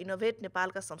कलेज र इनोभेट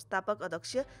नेपालका संस्थापक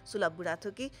अध्यक्ष सुलभ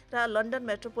बुढाथोकी र लन्डन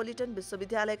मेट्रोपोलिटन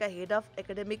विश्वविद्यालयका head of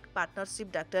academic partnership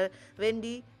doctor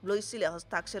Wendy ब्लोइसीले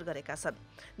हस्ताक्षर गरेका छन्।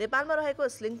 नेपालमा रहेको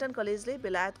इस्लिङटन कलेजले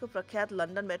बेलायतको प्रख्यात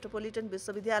लन्डन मेट्रोपोलिटन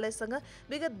विश्वविद्यालयसँग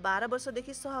विगत 12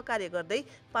 वर्षदेखि सहकार्य गर्दै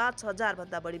 5000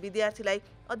 भन्दा बढी विद्यार्थीलाई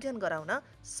अध्ययन गराउन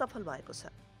सफल भएको छ।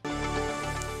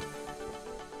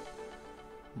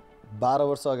 12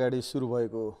 वर्ष अगाडि सुरु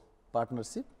भएको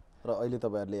पार्टनरसिप र अहिले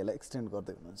तपाईहरुले यसलाई एक्सटेन्ड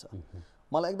गर्दै हुनुहुन्छ।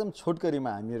 मलाई एकदम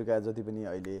छोटकरीमा हामीहरुका जति पनि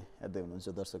अहिले हेर्दै हुनुहुन्छ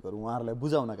दर्शकहरु, उहाँहरुलाई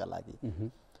बुझाउनका लागि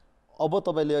अब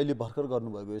तपाईले अहिले भर्खर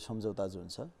गर्नुभएको यो सम्झौता जुन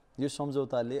छ, यो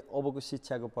सम्झौताले अबको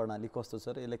शिक्षाको प्रणाली कस्तो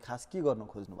छ र यसले खास के गर्न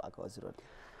खोज्नु भएको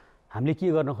हजुरहरुले? हामीले के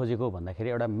गर्न खोजेको भन्दाखेरि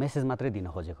एउटा मेसेज मात्रै दिन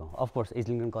खोजेको। अफकोर्स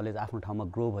इस्लिङटन कलेज आफ्नो ठाउँमा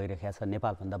ग्रो भइरहेको छ,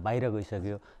 नेपालभन्दा बाहिर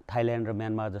गइसक्यो। थाइल्यान्ड र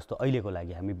म्यानमार जस्तो अहिलेको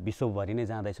लागि हामी विश्वभरि नै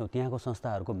जाँदैछौँ, त्यहाँको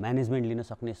संस्थाहरूको म्यानेजमेन्ट लिन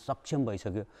सक्ने सक्षम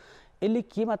भइसक्यो। यसले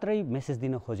के मात्रै मेसेज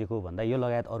दिन खोजेको भन्दा यो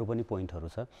लगायत अरू पनि पोइन्टहरू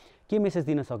छ। के मेसेज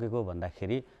दिन सकेको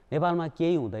भन्दाखेरि नेपालमा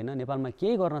केही हुँदैन, नेपालमा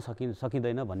केही गर्न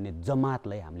सकिँदैन भन्ने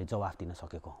जमातलाई हामीले जवाफ दिन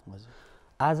सकेको।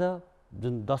 आज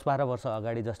जुन 10-12 वर्ष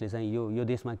अगाडि जसले चाहिँ यो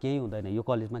देशमा केही हुँदैन, यो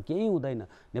कलेजमा केही हुँदैन,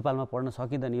 नेपालमा पढ्न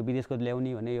सकिँदैन, यो विदेशको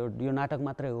ल्याउने भने यो नाटक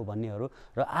मात्रै हो भन्नेहरू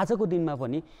र आजको दिनमा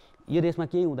पनि यो देशमा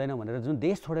केही हुँदैन भनेर जुन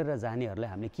देश छोडेर जानेहरूलाई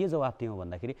हामीले के जवाफ दियौँ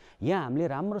भन्दाखेरि यहाँ हामीले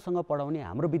राम्रोसँग पढाउने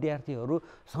हाम्रो विद्यार्थीहरू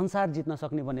संसार जित्न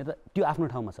सक्ने भन्ने त त्यो आफ्नो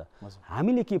ठाउँमा छ।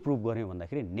 हामीले के प्रुभ गर्यौँ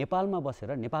भन्दाखेरि नेपालमा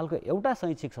बसेर नेपालको एउटा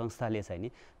शैक्षिक संस्थाले चाहिँ नि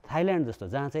थाइल्यान्ड जस्तो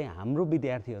जहाँ चाहिँ हाम्रो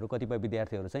विद्यार्थीहरू कतिपय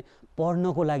विद्यार्थीहरू चाहिँ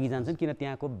पढ्नको लागि जान्छन् किन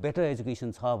त्यहाँको बेटर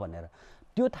एजुकेसन छ भनेर,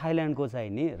 त्यो थाइल्यान्डको चाहिँ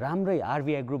नि राम्रै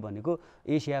आरबीआई ग्रुप भनेको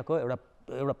एसियाको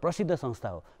एउटा प्रसिद्ध संस्था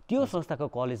हो, त्यो संस्थाको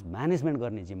कलेज म्यानेजमेन्ट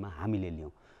गर्ने जिम्मा हामीले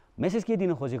लियौँ। मेसेज के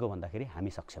दिन खोजेको भन्दाखेरि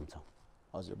हामी सक्षम छौँ।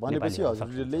 हजुर, भनेपछि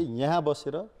हजुरले यहाँ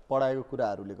बसेर पढाएको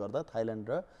कुराहरूले गर्दा थाइल्यान्ड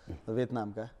र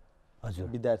भियतनामका हजुर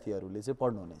विद्यार्थीहरूले चाहिँ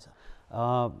पढ्नुहुनेछ।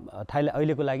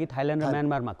 अहिलेको लागि थाइल्यान्ड र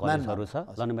म्यानमारमा कलेजहरू छ,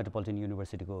 लन्डन मेट्रोपोलिटन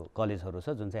युनिभर्सिटीको कलेजहरू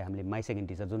छ, जुन चाहिँ हामीले माई सेकेन्ड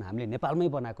टिचर जुन हामीले नेपालमै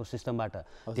बनाएको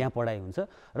सिस्टमबाट त्यहाँ पढाइ हुन्छ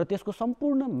र त्यसको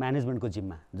सम्पूर्ण म्यानेजमेन्टको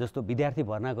जिम्मा, जस्तो विद्यार्थी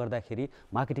भर्ना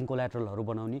गर्दाखेरि मार्केटिङ कोल्याट्रलहरू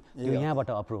बनाउने त्यो यहाँबाट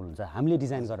अप्रुभल हुन्छ, हामीले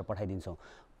डिजाइन गरेर पठाइदिन्छौँ।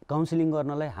 काउन्सिलिङ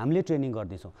गर्नलाई हामीले ट्रेनिङ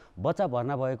गरिदिन्छौँ। बच्चा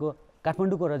भर्ना भएको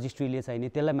काठमाडौँको रजिस्ट्रीले चाहिँ नि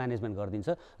त्यसलाई म्यानेजमेन्ट गरिदिन्छ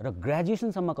र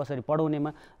ग्रेजुएसनसम्म कसरी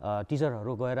पढाउनेमा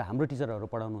टिचरहरू गएर हाम्रो टिचरहरू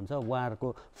पढाउनुहुन्छ, उहाँहरूको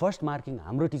फर्स्ट मार्किङ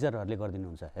हाम्रो टिचरहरूले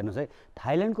गरिदिनुहुन्छ। हेर्नुहोस् है,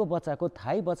 थाइल्यान्डको बच्चाको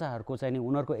थाई बच्चाहरूको चाहिँ नि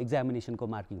उनीहरूको एक्जामिनेसनको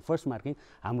मार्किङ फर्स्ट मार्किङ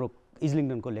हाम्रो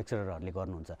इस्लिङटनको लेक्चररहरूले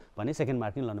गर्नुहुन्छ भने सेकेन्ड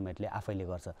मार्किङ लन्डनमेटले आफैले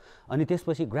गर्छ। अनि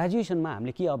त्यसपछि ग्रेजुएसनमा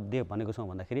हामीले के अपडेट भनेको छौँ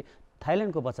भन्दाखेरि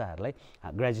थाइल्यान्डको बच्चाहरूलाई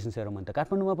ग्रेजुएसन सेरोमनी त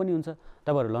काठमाडौँमा पनि हुन्छ,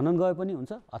 तपाईँहरू लन्डन गए पनि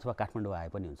हुन्छ अथवा काठमाडौँ आए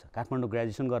पनि हुन्छ। काठमाडौँ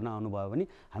ग्रेजुएसन गर्न आउनुभयो भने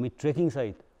हामी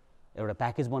ट्रेकिङसहित एउटा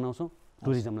प्याकेज बनाउँछौँ,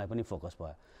 टुरिज्मलाई पनि फोकस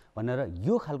भयो भनेर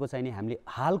यो खालको चाहिँ नि हामीले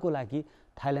हालको लागि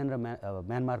थाइल्यान्ड र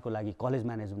म्यानमारको लागि कलेज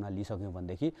म्यानेजमेन्टमा लिइसक्यौँ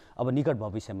भनेदेखि अब निकट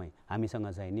भविष्यमै हामीसँग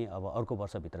चाहिँ नि अब अर्को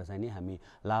वर्षभित्र चाहिँ नि हामी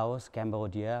लाओस,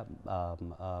 क्याम्बोडिया,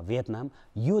 भियतनाम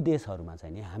यो देशहरूमा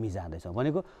चाहिँ नि हामी जाँदैछौँ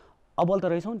भनेको अब्बल त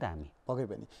रहेछौँ नि त हामी। पक्कै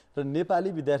पनि। र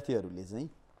नेपाली विद्यार्थीहरूले चाहिँ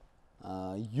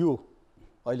यो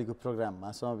अहिलेको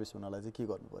प्रोग्राममा समावेश हुनलाई चाहिँ के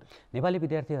गर्नु पर्यो? नेपाली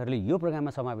विद्यार्थीहरूले यो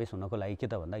प्रोग्राममा समावेश हुनको लागि के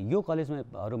त भन्दा यो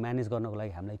कलेजहरू म्यानेज गर्नको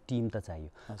लागि हामीलाई टिम त चाहियो।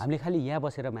 हामीले खालि यहाँ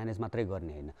बसेर म्यानेज मात्रै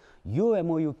गर्ने होइन। यो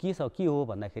MOU के हो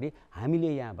भन्दाखेरि हामीले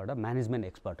यहाँबाट म्यानेजमेन्ट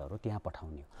एक्सपर्टहरू त्यहाँ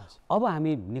पठाउने हो। अब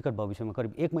हामी निकट भविष्यमा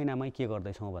करिब 1 महिनामै के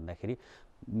गर्दैछौँ भन्दाखेरि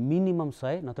मिनिमम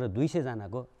 100 नत्र 200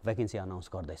 जनाको भ्याकेन्सी अनाउन्स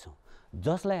गर्दैछौँ,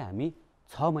 जसलाई हामी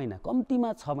 6 महिना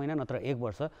कम्तीमा 6 महिना नत्र 1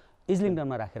 वर्ष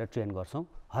इस्लिङटनमा राखेर ट्रेन गर्छौँ,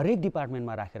 हरेक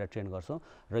डिपार्टमेन्टमा राखेर ट्रेन गर्छौँ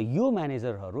र यो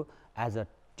म्यानेजरहरू एज अ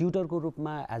ट्युटरको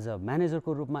रूपमा, एज अ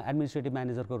म्यानेजरको रूपमा, एडमिनिस्ट्रेटिभ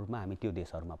म्यानेजरको रूपमा हामी त्यो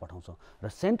देशहरूमा पठाउँछौँ र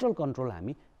सेन्ट्रल कन्ट्रोल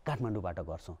हामी काठमाडौँबाट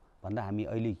गर्छौँ भन्दा हामी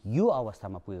अहिले यो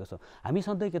अवस्थामा पुगेको छौँ। हामी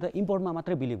सधैँ के त इम्पोर्टमा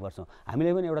मात्रै बिलिभ गर्छौँ।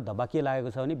 हामीले पनि एउटा धब्बा के लागेको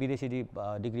छ भने विदेशी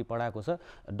डिग्री पढाएको छ,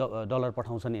 डलर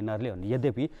पठाउँछन् यिनीहरूले भने।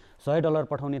 यद्यपि $100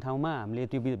 पठाउने ठाउँमा हामीले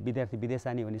त्यो विद्यार्थी विदेश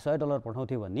जाने भने $100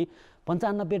 पठाउँथ्यो भने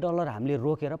 $95 हामीले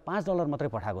रोकेर $5 मात्रै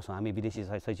पठाएको छौँ हामी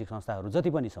विदेशी शैक्षिक संस्थाहरू जति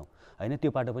पनि छौँ होइन।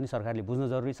 त्यो पाटो पनि सरकारले बुझ्नु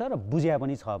जरुरी छ र बुझ्या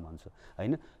पनि छ भन्छु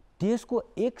होइन।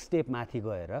 त्यसको एक स्टेप माथि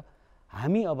गएर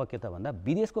हामी अब के त भन्दा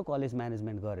विदेशको कलेज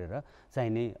म्यानेजमेन्ट गरेर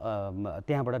चाहिने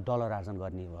त्यहाँबाट डलर आर्जन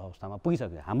गर्ने अवस्थामा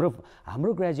पुगिसक्यो।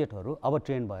 हाम्रो ग्रेजुएटहरू अब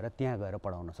ट्रेन भएर त्यहाँ गएर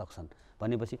पढाउन सक्छन्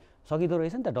भनेपछि सकिँदो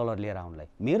रहेछ नि त डलर लिएर आउनलाई।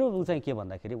 मेरो चाहिँ के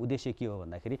भन्दाखेरि उद्देश्य के हो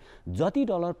भन्दाखेरि जति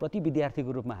डलर प्रति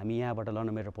विद्यार्थीको रूपमा हामी यहाँबाट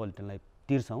लन्डन मेट्रोपोलिटनलाई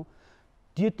तिर्छौँ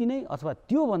त्यति नै अथवा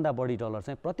त्योभन्दा बढी डलर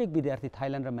चाहिँ प्रत्येक विद्यार्थी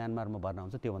थाइल्यान्ड र म्यानमारमा भर्ना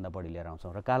हुन्छ त्योभन्दा बढी लिएर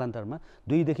आउँछौँ र कालान्तरमा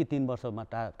 2 देखि 3 वर्षमा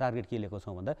टार्गेट के लिएको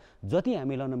छौँ भन्दा जति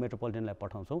हामी लन्डन मेट्रोपोलिटनलाई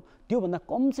पठाउँछौँ त्योभन्दा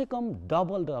कमसेकम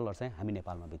डबल डलर चाहिँ हामी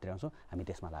नेपालमा भित्राउँछौँ। हामी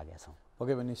त्यसमा लागेका छौँ।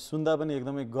 पक्कै पनि सुन्दा पनि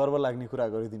एकदमै गर्व लाग्ने कुरा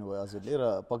गरिदिनु भयो हजुरले र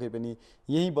पक्कै पनि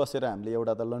यहीँ बसेर हामीले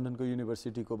एउटा त लन्डनको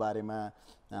युनिभर्सिटीको बारेमा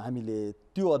हामीले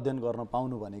त्यो अध्ययन गर्न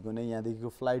पाउनु भनेको नै यहाँदेखिको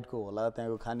फ्लाइटको होला,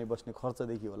 त्यहाँको खाने बस्ने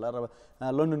खर्चदेखि होला र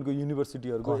लन्डनको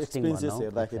युनिभर्सिटीहरूको एक्सपेन्सेस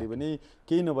हेर्दाखेरि पनि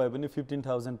केही नभए पनि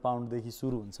 15,000 पाउन्डदेखि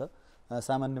सुरु हुन्छ।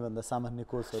 सामान्यभन्दा सामान्य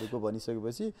कोर्सहरूको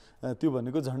भनिसकेपछि त्यो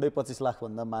भनेको झन्डै 25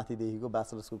 लाखभन्दा माथिदेखिको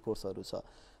ब्याचलर्सको कोर्सहरू छ।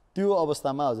 त्यो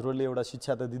अवस्थामा हजुरहरूले एउटा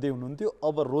शिक्षा त दिँदै हुनुहुन्थ्यो,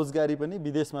 अब रोजगारी पनि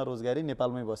विदेशमा रोजगारी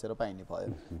नेपालमै बसेर पाइने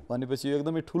भयो भनेपछि यो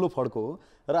एकदमै ठुलो फड्को हो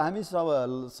र हामी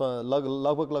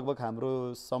लगभग हाम्रो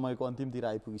समयको अन्तिमतिर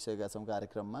आइपुगिसकेका छौँ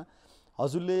कार्यक्रममा।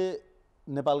 हजुरले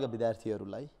नेपालका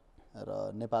विद्यार्थीहरूलाई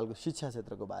र नेपालको शिक्षा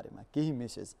क्षेत्रको बारेमा केही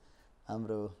मेसेज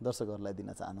हाम्रो दर्शकहरूलाई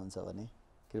दिन चाहनुहुन्छ भने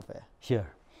कृपया। स्योर,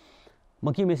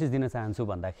 म के मेसेज दिन चाहन्छु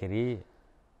भन्दाखेरि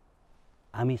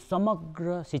हामी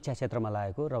समग्र शिक्षा क्षेत्रमा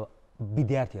लागेको र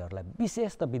विद्यार्थीहरूलाई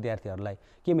विशेष त विद्यार्थीहरूलाई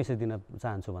के मेसेज दिन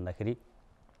चाहन्छु भन्दाखेरि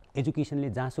एजुकेसनले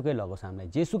जहाँसुकै लगोस् हामीलाई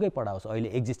जेसुकै पढाओस् अहिले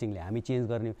एक्जिस्टिङले हामी चेन्ज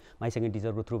गर्ने माई सेकेन्ड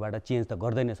टिचरको थ्रुबाट चेन्ज त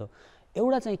गर्दैनछौँ।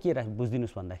 एउटा चाहिँ के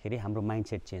बुझिदिनुहोस् भन्दाखेरि हाम्रो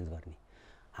माइन्डसेट चेन्ज गर्ने।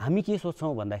 हामी के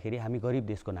सोच्छौँ भन्दाखेरि हामी गरिब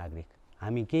देशको नागरिक,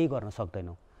 हामी केही गर्न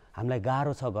सक्दैनौँ, हामीलाई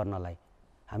गाह्रो छ गर्नलाई।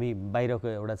 हामी बाहिरको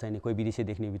एउटा चाहिँ कोही विदेशी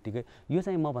देख्ने बित्तिकै यो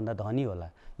चाहिँ मभन्दा धनी होला,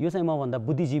 यो चाहिँ मभन्दा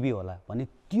बुद्धिजीवी होला भन्ने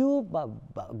त्यो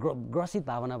ग्रसित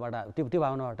भावनाबाट त्यो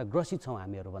भावनाबाट ग्रसित छौँ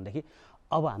हामीहरू भनेदेखि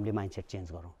अब हामीले माइन्डसेट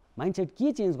चेन्ज गरौँ। माइन्डसेट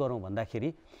के चेन्ज गरौँ भन्दाखेरि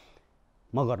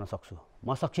म गर्न सक्छु,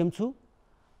 म सक्षम छु,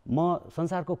 म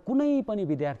संसारको कुनै पनि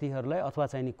विद्यार्थीहरूलाई अथवा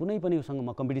चाहिँ कुनै पनि उसँग म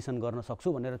कम्पिटिसन गर्न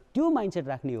सक्छु भनेर त्यो माइन्डसेट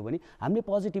राख्ने हो भने हामीले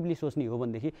पोजिटिभली सोच्ने हो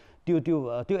भनेदेखि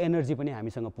त्यो एनर्जी पनि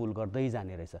हामीसँग पुल गर्दै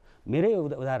जाने रहेछ। मेरै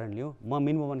उदाहरण लियो, म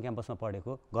मिनमोहन क्याम्पसमा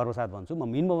पढेको, गर्वसाथ भन्छु म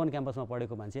मिनमोहन क्याम्पसमा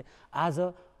पढेको मान्छे आज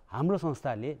हाम्रो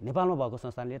संस्थाले नेपालमा भएको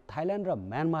संस्थाले थाइल्यान्ड र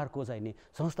म्यानमारको चाहिँ नि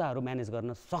संस्थाहरू म्यानेज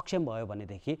गर्न सक्षम भयो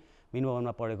भनेदेखि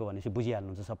मिनमोहनमा पढेको भनेपछि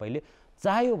बुझिहाल्नुहुन्छ सबैले।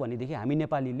 चाह्यो भनेदेखि हामी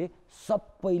नेपालीले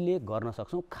सबैले गर्न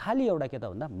सक्छौँ। खालि एउटा के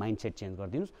त भन्दा माइन्डसेट चेन्ज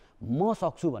गरिदिनुहोस्, म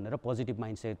सक्छु भनेर पोजिटिभ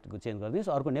माइन्डसेटको चेन्ज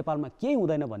गरिदिनुहोस्। अर्को नेपालमा केही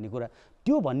हुँदैन भन्ने कुरा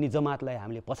त्यो भन्ने जमातलाई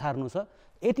हामीले पछार्नु छ।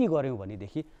 यति गऱ्यौँ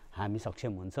भनेदेखि हामी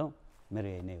सक्षम हुन्छौँ। मेरो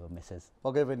यही नै हो मेसेज।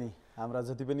 पक्कै पनि हाम्रा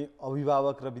जति पनि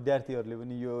अभिभावक र विद्यार्थीहरूले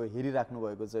पनि यो हेरिराख्नु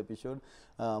भएको छ एपिसोड।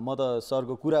 म त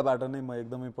सरको कुराबाट नै म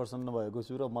एकदमै प्रसन्न भएको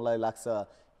छु र मलाई लाग्छ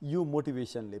यो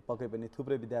मोटिभेसनले पक्कै पनि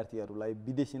थुप्रै विद्यार्थीहरूलाई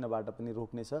विदेशिनबाट पनि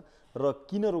रोक्नेछ र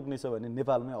किन रोक्नेछ भने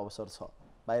नेपालमै अवसर छ,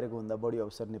 बाहिरको भन्दा बढी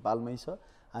अवसर नेपालमै छ।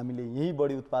 हामीले यहीँ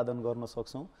बढी उत्पादन गर्न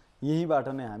सक्छौँ, यहीँबाट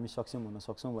नै हामी सक्षम हुन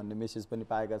सक्छौँ भन्ने मेसेज पनि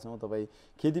पाएका छौँ। तपाईँ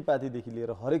खेतीपातीदेखि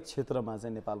लिएर हरेक क्षेत्रमा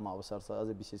चाहिँ नेपालमा अवसर छ,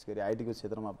 अझै विशेष गरी आइटीको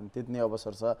क्षेत्रमा पनि त्यति नै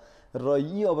अवसर छ र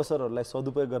यी अवसरहरूलाई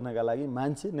सदुपयोग गर्नका लागि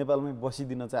मान्छे नेपालमै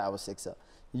बसिदिन चाहिँ आवश्यक छ।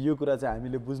 यो कुरा चाहिँ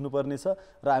हामीले बुझ्नुपर्ने छ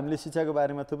र हामीले शिक्षाको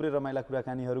बारेमा थुप्रै रमाइला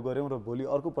कुराकानीहरू गऱ्यौँ र भोलि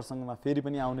अर्को प्रसङ्गमा फेरि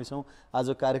पनि आउनेछौँ। आज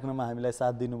कार्यक्रममा हामीलाई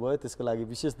साथ दिनुभयो त्यसको लागि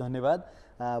विशेष धन्यवाद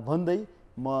भन्दै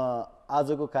म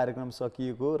आजको कार्यक्रम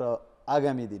सकिएको र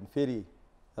आगामी दिन फेरि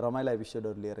रमाइला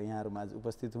एपिसोडहरू लिएर यहाँहरूमा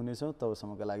उपस्थित हुनेछौँ।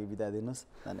 तबसम्मका लागि बिदा दिनुहोस्।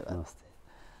 धन्यवाद। नमस्ते।